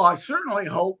 Well, I certainly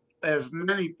hope as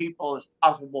many people as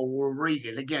possible will read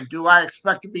it. Again, do I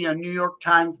expect to be a New York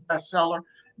Times bestseller?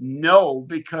 No,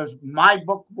 because my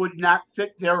book would not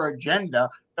fit their agenda.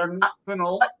 They're not going to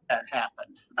let that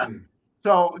happen.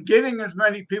 So getting as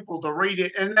many people to read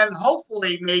it, and then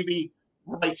hopefully maybe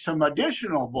write some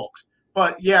additional books.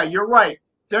 But yeah, you're right.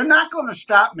 They're not going to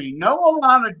stop me. No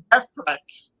amount of death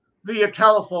threats via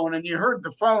telephone, and you heard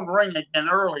the phone ring again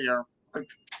earlier.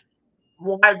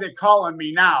 Why are they calling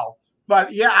me now?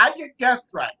 But yeah, I get death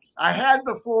threats. I had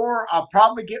before. I'll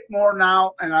probably get more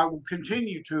now, and I will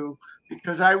continue to,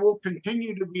 because I will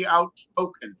continue to be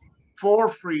outspoken for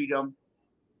freedom,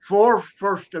 for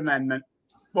First Amendment,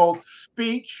 both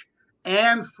speech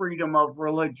and freedom of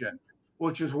religion,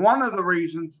 which is one of the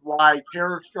reasons why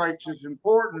terror strikes is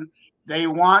important. They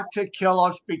want to kill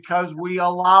us because we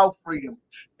allow freedom.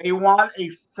 They want a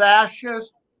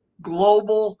fascist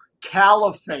global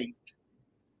caliphate.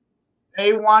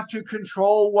 They want to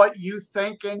control what you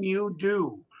think and you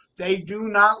do. They do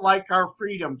not like our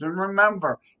freedoms. And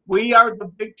remember, we are the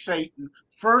big Satan.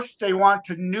 First, they want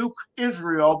to nuke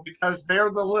Israel because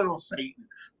they're the little Satan,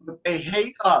 but they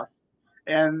hate us.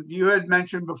 And you had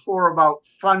mentioned before about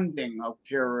funding of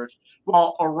terrorists.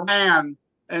 Well, Iran,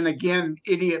 and again,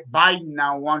 idiot Biden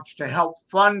now wants to help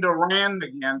fund Iran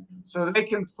again so they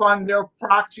can fund their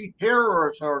proxy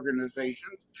terrorist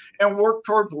organizations and work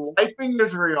towards wiping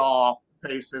Israel off the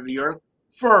face of the earth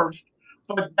first.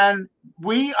 But then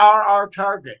we are our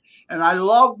target. And I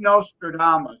love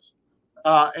Nostradamus.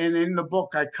 And in the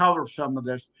book, I cover some of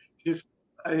this. His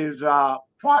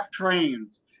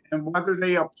quatrains and whether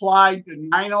they applied to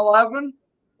 9/11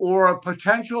 or a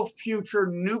potential future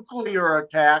nuclear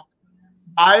attack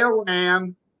by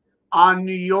Iran on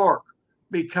New York,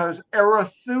 because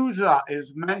Arethusa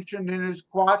is mentioned in his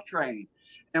quatrain.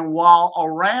 And while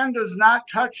Iran does not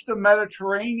touch the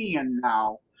Mediterranean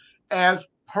now, as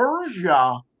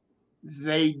Persia,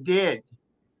 they did.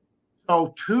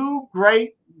 So two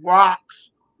great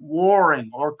rocks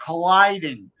warring or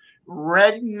colliding,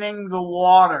 reddening the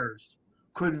waters,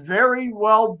 could very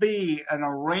well be an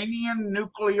Iranian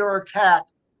nuclear attack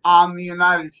on the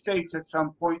United States at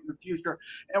some point in the future.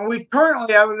 And we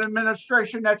currently have an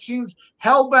administration that seems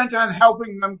hell-bent on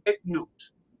helping them get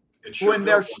nukes. Sure when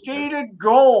their stated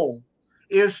goal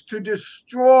is to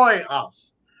destroy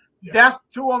us. Yeah. Death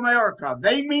to America.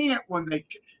 They mean it when they,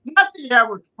 not the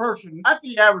average person, not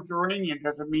the average Iranian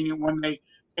doesn't mean it when they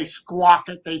squawk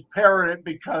it, they parrot it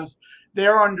because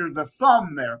they're under the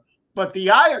thumb there. But the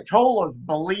Ayatollahs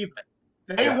believe it.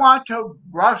 They want to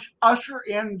usher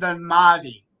in the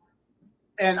Mahdi.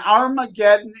 And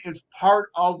Armageddon is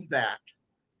part of that.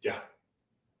 Yeah.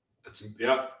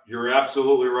 You're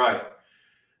absolutely right.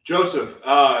 Joseph,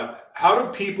 how do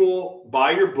people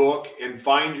buy your book and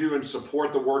find you and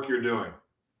support the work you're doing?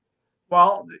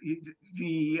 Well,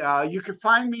 you can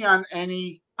find me on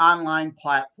any online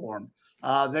platform.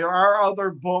 There are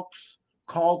other books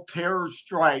called Terror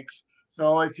Strikes.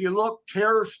 So if you look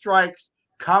Terror Strikes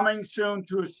coming soon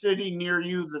to a city near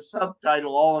you, the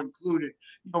subtitle all included,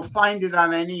 you'll find it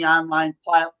on any online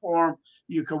platform.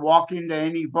 You can walk into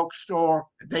any bookstore.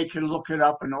 They can look it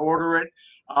up and order it.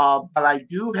 But I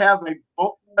do have a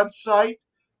book website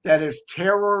that is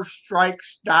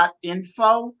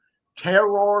terrorstrikes.info,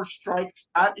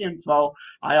 terrorstrikes.info.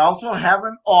 I also have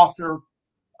an author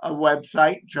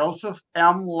website,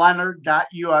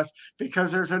 josephmleonard.us,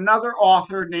 because there's another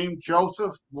author named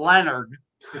Joseph Leonard.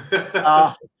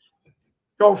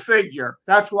 Go figure.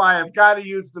 That's why I've got to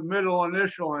use the middle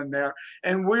initial in there.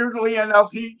 And weirdly enough,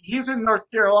 he's in North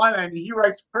Carolina and he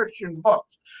writes Christian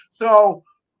books. So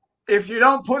if you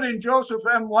don't put in Joseph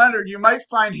M. Leonard, you might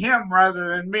find him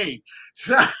rather than me.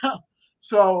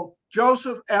 So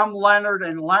Joseph M. Leonard,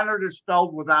 and Leonard is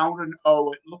spelled without an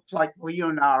O. It looks like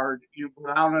Leonard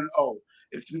without an O.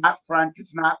 It's not French.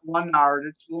 It's not Leonard.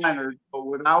 It's Leonard, but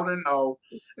without an O.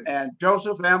 And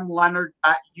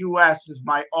josephmleonard.us is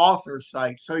my author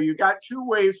site. So you got two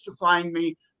ways to find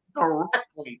me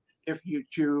directly if you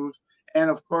choose. And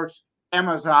of course,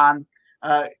 Amazon.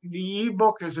 The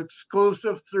ebook is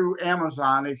exclusive through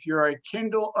Amazon. If you're a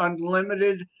Kindle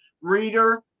Unlimited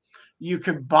reader, you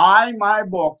can buy my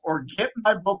book or get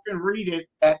my book and read it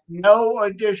at no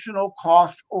additional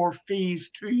cost or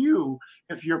fees to you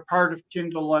if you're part of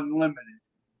Kindle Unlimited.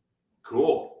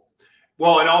 Cool.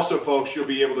 Well, and also, folks, you'll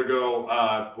be able to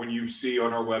go when you see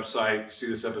on our website, see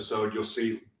this episode, you'll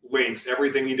see links.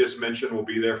 Everything he just mentioned will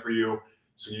be there for you,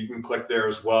 so you can click there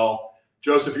as well.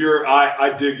 Joseph,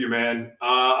 I dig you, man.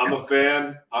 I'm a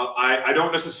fan. I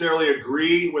don't necessarily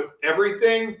agree with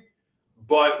everything,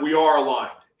 but we are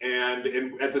aligned. And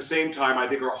at the same time, I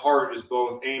think our heart is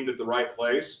both aimed at the right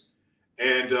place.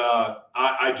 And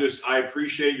I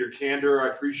appreciate your candor. I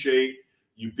appreciate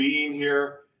you being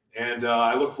here. And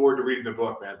I look forward to reading the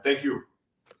book, man. Thank you.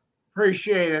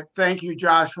 Appreciate it. Thank you,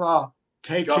 Joshua.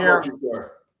 Take care. God bless you,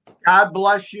 sir. God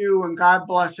bless you, and God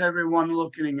bless everyone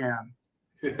looking in.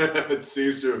 See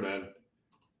you soon, man.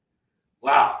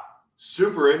 Wow.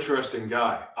 Super interesting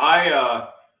guy.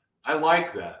 I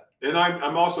like that. And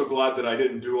I'm also glad that I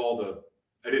didn't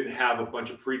have a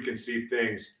bunch of preconceived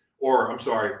things, or I'm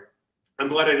sorry, I'm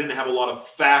glad I didn't have a lot of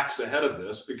facts ahead of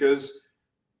this because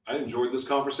I enjoyed this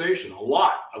conversation a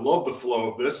lot. I love the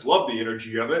flow of this, love the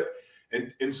energy of it.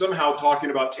 And somehow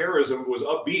talking about terrorism was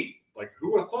upbeat. Like,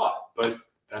 who would have thought? But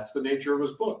that's the nature of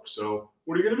his book. So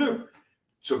what are you going to do?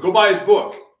 So go buy his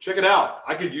book. Check it out.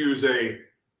 I could use a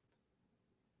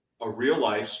real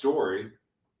life story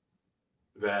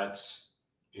that's,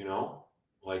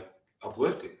 like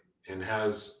uplifting and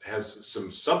has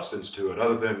some substance to it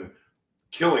other than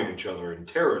killing each other and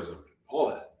terrorism, all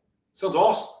that. Sounds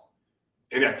awesome.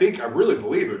 And I really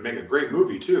believe it would make a great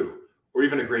movie too, or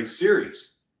even a great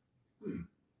series.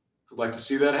 I'd like to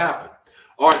see that happen.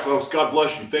 All right, folks, God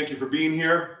bless you. Thank you for being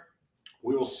here.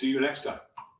 We will see you next time.